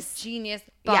fucking genius,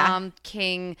 Yeah. bomb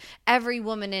king. Every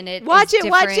woman in it Watch is it,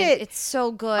 watch different. it. It's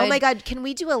so good. Oh my God, can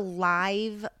we do a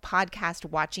live podcast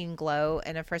watching Glow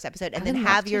in a first episode and I then would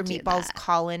have love your to do meatballs that.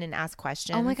 call in and ask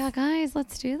questions? Oh my God, guys,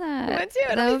 let's do that. Let's do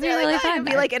it. That would be really fun. It'd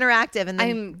be like interactive and then,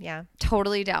 I'm yeah.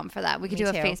 totally down for that. We could Me do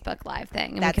a too. Facebook Live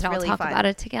thing and That's we could all really talk fun. about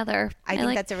it together. I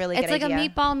think that's a really good It's like idea. a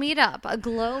meatball meetup, a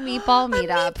Glow meatball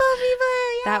meetup.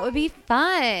 That would be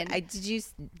fun. Did you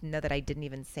know that I didn't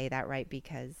even say that right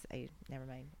because never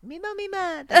mind. Mima.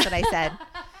 That's what I said.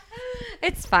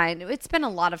 It's fine. It's been a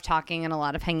lot of talking and a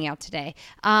lot of hanging out today.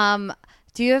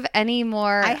 Do you have any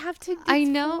more? I have to. I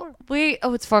know. Wait.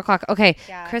 Oh, it's 4:00. Okay,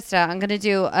 Yeah. Krista, I'm gonna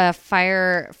do a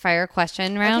fire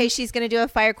question round. Okay, she's going to do a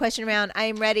fire question round.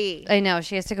 I'm ready. I know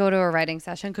she has to go to a writing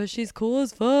session because she's cool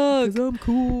as fuck. I'm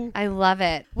cool. I love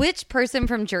it. Which person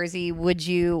from Jersey would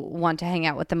you want to hang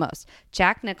out with the most?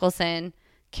 Jack Nicholson,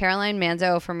 Caroline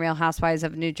Manzo from Real Housewives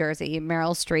of New Jersey,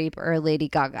 Meryl Streep, or Lady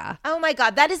Gaga? Oh my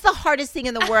God, that is the hardest thing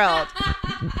in the world.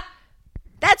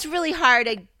 That's really hard.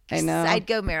 I know. I'd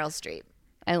go Meryl Streep.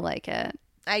 I like it.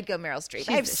 I'd go Meryl Streep. She's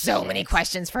I have the so shit. many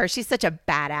questions for her. She's such a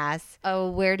badass. Oh,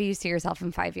 where do you see yourself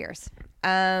in 5 years?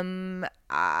 Where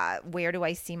do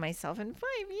I see myself in 5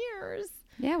 years?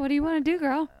 Yeah, what do you want to do,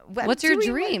 girl? I'm What's your doing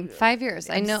dream? 5 years.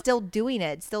 I I'm know. still doing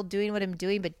it. Still doing what I'm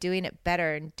doing, but doing it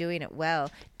better and doing it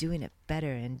well. Doing it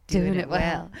better and doing it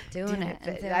well. Doing it.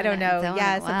 and doing I don't it, know. doing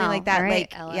Yeah, it something well. like that. All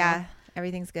right, Like, LOL. yeah,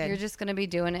 everything's good. You're just gonna be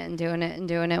doing it and doing it and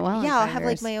doing it well. in yeah, I'll 5 have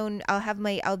years. like my own.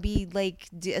 I'll be like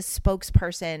a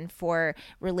spokesperson for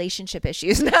relationship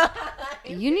issues. No,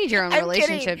 You need your own I'm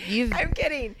relationship. kidding. You've I'm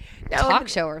kidding. No, talk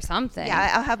show or something.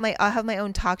 Yeah, I'll have my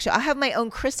own talk show. I'll have my own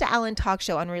Krista Allen talk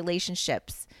show on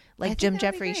relationships, like think Jim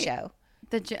that'd be Jeffries great. show.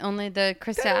 Only the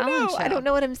Krista I don't Allen know. show. I don't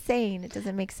know what I'm saying. It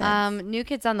doesn't make sense. New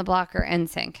Kids on the Block or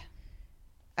NSYNC?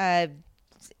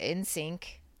 In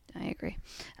sync. I agree.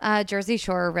 Jersey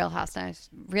Shore or Real Housewives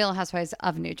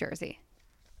of New Jersey?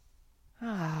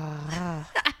 I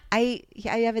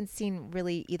haven't seen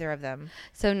really either of them.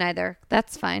 So neither.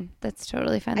 That's fine. That's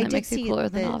totally fine. That makes you cooler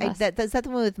than all of us. Is that the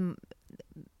one with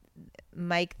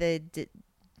Mike the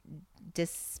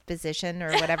disposition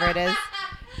or whatever it is?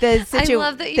 I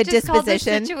love that you the just called the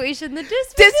disposition. situation the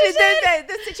disposition.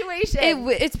 The situation.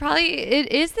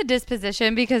 It is the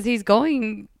disposition because he's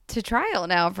going to trial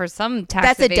now for some tax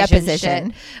That's a evasion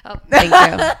deposition. shit. Oh, thank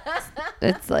you.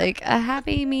 It's like a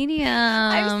happy medium.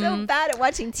 I'm so bad at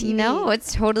watching TV. No,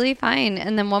 it's totally fine.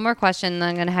 And then one more question, then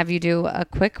I'm going to have you do a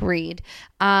quick read.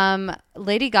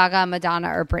 Lady Gaga, Madonna,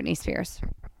 or Britney Spears?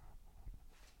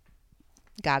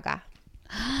 Gaga.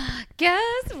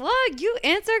 Guess what? You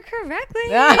answered correctly.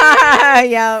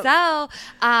 Yeah. So,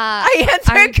 I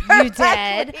answered you did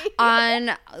correctly.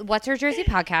 on What's Her Jersey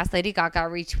podcast. Lady Gaga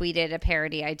retweeted a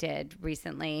parody I did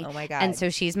recently. Oh my God. And so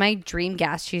she's my dream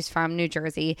guest. She's from New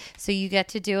Jersey. So you get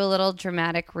to do a little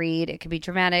dramatic read. It could be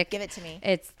dramatic. Give it to me.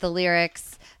 It's the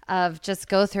lyrics of just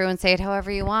go through and say it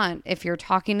however you want. If you're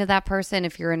talking to that person,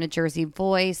 if you're in a Jersey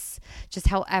voice, just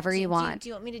however you want. Do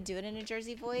you want me to do it in a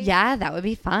Jersey voice? Yeah, that would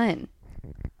be fun.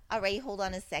 All right, hold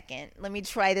on a second. Let me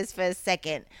try this for a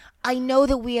second. I know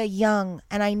that we are young,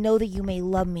 and I know that you may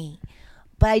love me,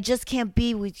 but I just can't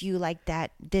be with you like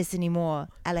this anymore,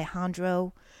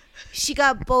 Alejandro. She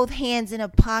got both hands in her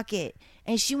pocket,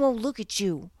 and she won't look at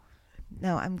you.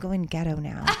 No, I'm going ghetto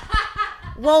now.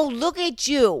 Won't look at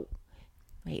you.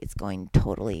 Wait, it's going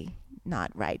totally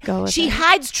not right. Go with She it.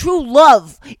 hides true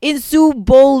love in su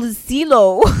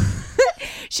bolsilo.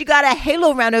 She got a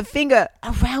halo around her finger,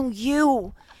 around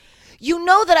you. You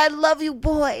know that I love you,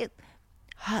 boy.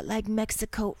 Hot like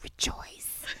Mexico,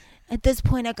 rejoice. At this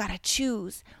point, I gotta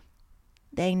choose.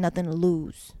 There ain't nothing to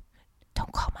lose.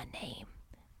 Don't call my name.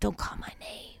 Don't call my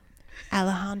name.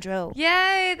 Alejandro.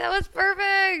 Yay, that was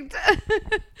perfect.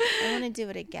 I want to do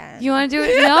it again. You want to do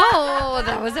it? No,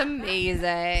 that was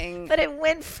amazing. But it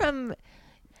went from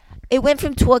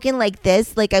talking like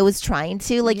this, like I was trying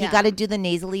to, like Yeah. you got to do the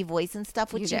nasally voice and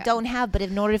stuff, which You you do. don't have. But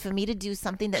in order for me to do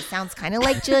something that sounds kind of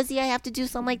like Jersey, I have to do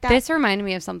something like that. This reminded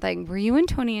me of something. Were you in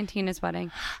Tony and Tina's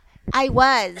wedding? I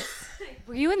was.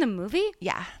 Were you in the movie?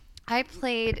 Yeah. I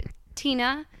played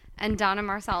Tina and Donna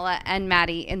Marsala and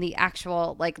Maddie in the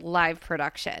actual like live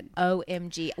production.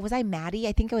 OMG. Was I Maddie?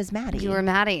 I think I was Maddie. You were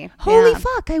Maddie. Holy Yeah.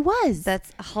 fuck, I was.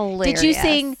 That's hilarious. Did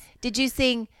you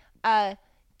sing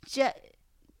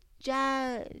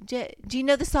do you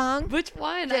know the song? Which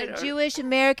one? The Jewish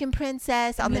American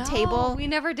Princess on the table? We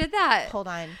never did that. Hold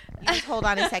on. You just hold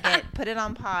on a second. Put it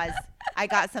on pause. I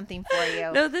got something for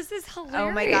you. No, this is hilarious.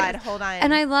 Oh my God, hold on.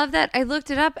 And I love that I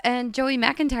looked it up and Joey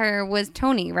McIntyre was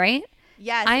Tony, right?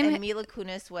 Yes, and Mila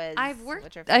Kunis was. I've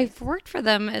worked for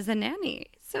them as a nanny.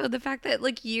 So the fact that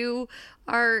like you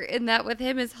are in that with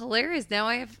him is hilarious. Now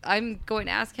I'm going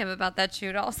to ask him about that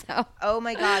shoot also. Oh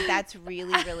my God, that's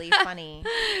really, really funny.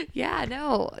 Yeah,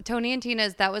 no. Tony and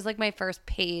Tina's, that was like my first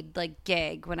paid like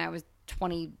gig when I was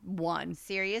 21.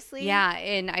 Seriously? Yeah,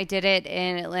 and I did it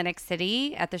in Atlantic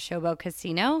City at the Showboat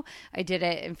Casino. I did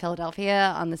it in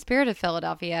Philadelphia on the Spirit of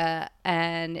Philadelphia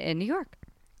and in New York.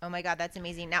 Oh my God, that's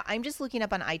amazing. Now I'm just looking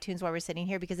up on iTunes while we're sitting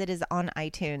here because it is on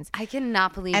iTunes. I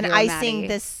cannot believe And you're I Maddie. sing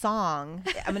this song.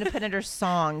 I'm going to put under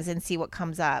songs and see what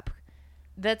comes up.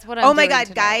 That's what I'm Oh my doing God,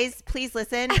 tonight. guys, please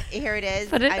listen. Here it is.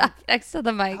 Put it up next to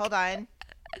the mic. Hold on.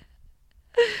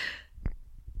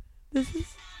 This is...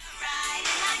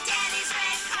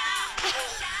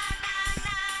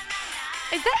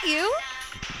 Is that you?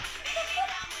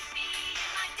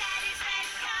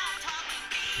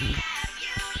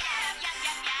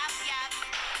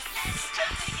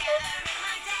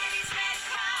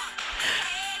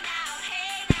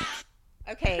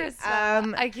 Okay.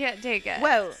 Krista, I can't take it.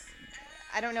 Whoa.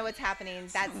 I don't know what's happening.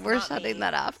 That's We're not shutting me.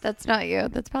 that off. That's not you.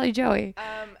 That's probably Joey.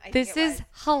 I think This it is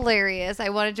was. hilarious. I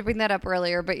wanted to bring that up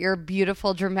earlier, but your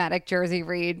beautiful dramatic Jersey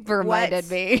read reminded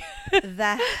What? me.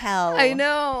 The hell. I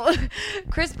know.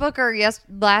 Chris Booker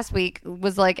last week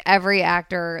was like every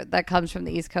actor that comes from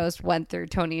the East Coast went through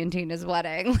Tony and Tina's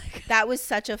wedding. That was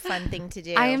such a fun thing to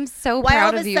do. I am so Why proud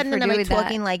all of of a you sudden for am I doing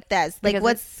talking that. like this? Like, Because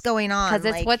what's it's- going on? Because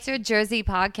it's Like, What's Your Jersey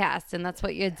podcast, and that's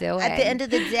what you're doing. at the end of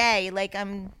the day, like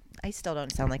I still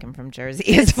don't sound like I'm from Jersey.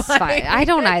 It's It's fine. I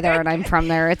don't either, and I'm from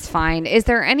there. It's fine. Is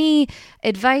there any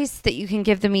advice that you can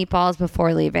give the meatballs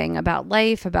before leaving about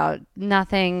life, about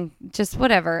nothing, just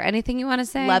whatever? Anything you want to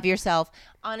say? Love yourself.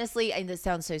 Honestly, and this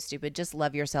sounds so stupid. Just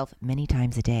love yourself many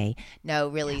times a day. No,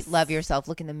 really, love yourself.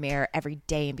 Look in the mirror every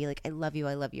day and be like, I love you,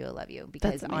 I love you, I love you.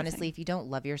 Because amazing. honestly, if you don't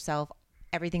love yourself,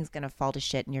 everything's going to fall to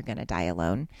shit and you're going to die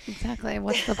alone. Exactly.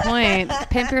 What's the point?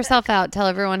 Pimp yourself out. Tell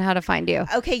everyone how to find you.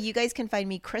 Okay, you guys can find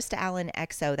me Krista Allen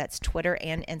XO. That's Twitter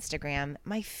and Instagram.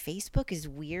 My Facebook is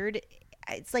weird.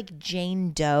 It's like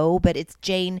Jane Doe, but it's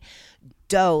Jane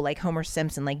Doe, like Homer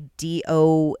Simpson, like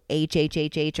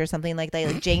DOHHHH or something like that.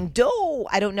 Like Jane Doe.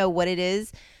 I don't know what it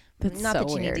is. That's Not so that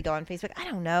you need to weird. go on Facebook. I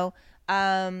don't know.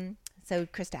 So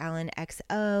Krista Allen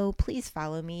XO. Please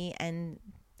follow me and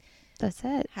That's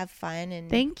it. have fun. And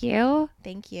Thank you.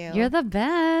 thank you. You're the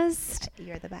best.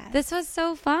 You're the best. This was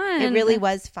so fun. It really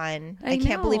was fun. I I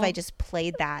can't believe know. I just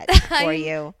played that for I'm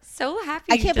you. So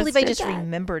happy. I you can't believe I did just that.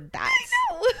 remembered that.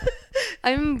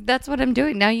 That's what I'm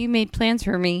doing. Now you made plans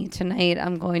for me tonight.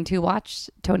 I'm going to watch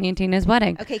Tony and Tina's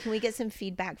wedding. Okay, can we get some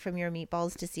feedback from your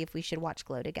meatballs to see if we should watch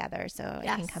Glow together? So I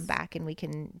can come back and we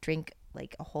can drink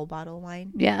like a whole bottle of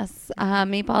wine. Yes.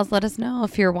 Meatballs, let us know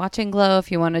if you're watching Glow, if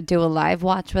you want to do a live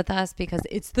watch with us, because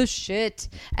it's the shit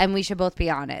and we should both be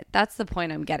on it. That's the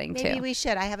point I'm getting to. Maybe we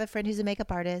should. I have a friend who's a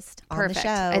makeup artist on Perfect. the show.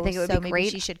 I think it would so be maybe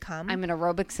great. she should come. I'm an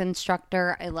aerobics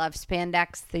instructor. I love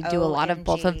spandex. They do a lot of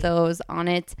both of those on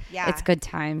it. Yeah. It's good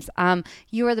times.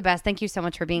 You are the best. Thank you so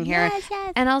much for being here.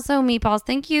 Yes. And also, Meatballs,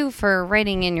 thank you for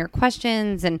writing in your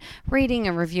questions and rating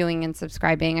and reviewing and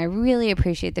subscribing. I really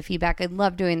appreciate the feedback. I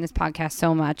love doing this podcast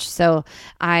so much. So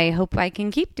I hope I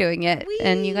can keep doing it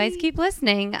and you guys keep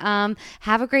listening.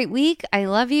 Have a great week. I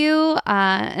love you.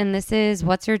 And this is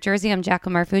What's Your Jersey? I'm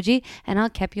Jacqueline Marfuji, and I'll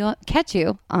catch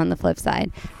you on the flip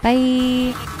side.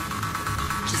 Bye.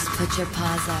 Just put your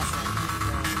paws up,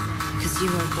 'cause you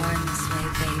were born this way,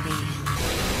 baby.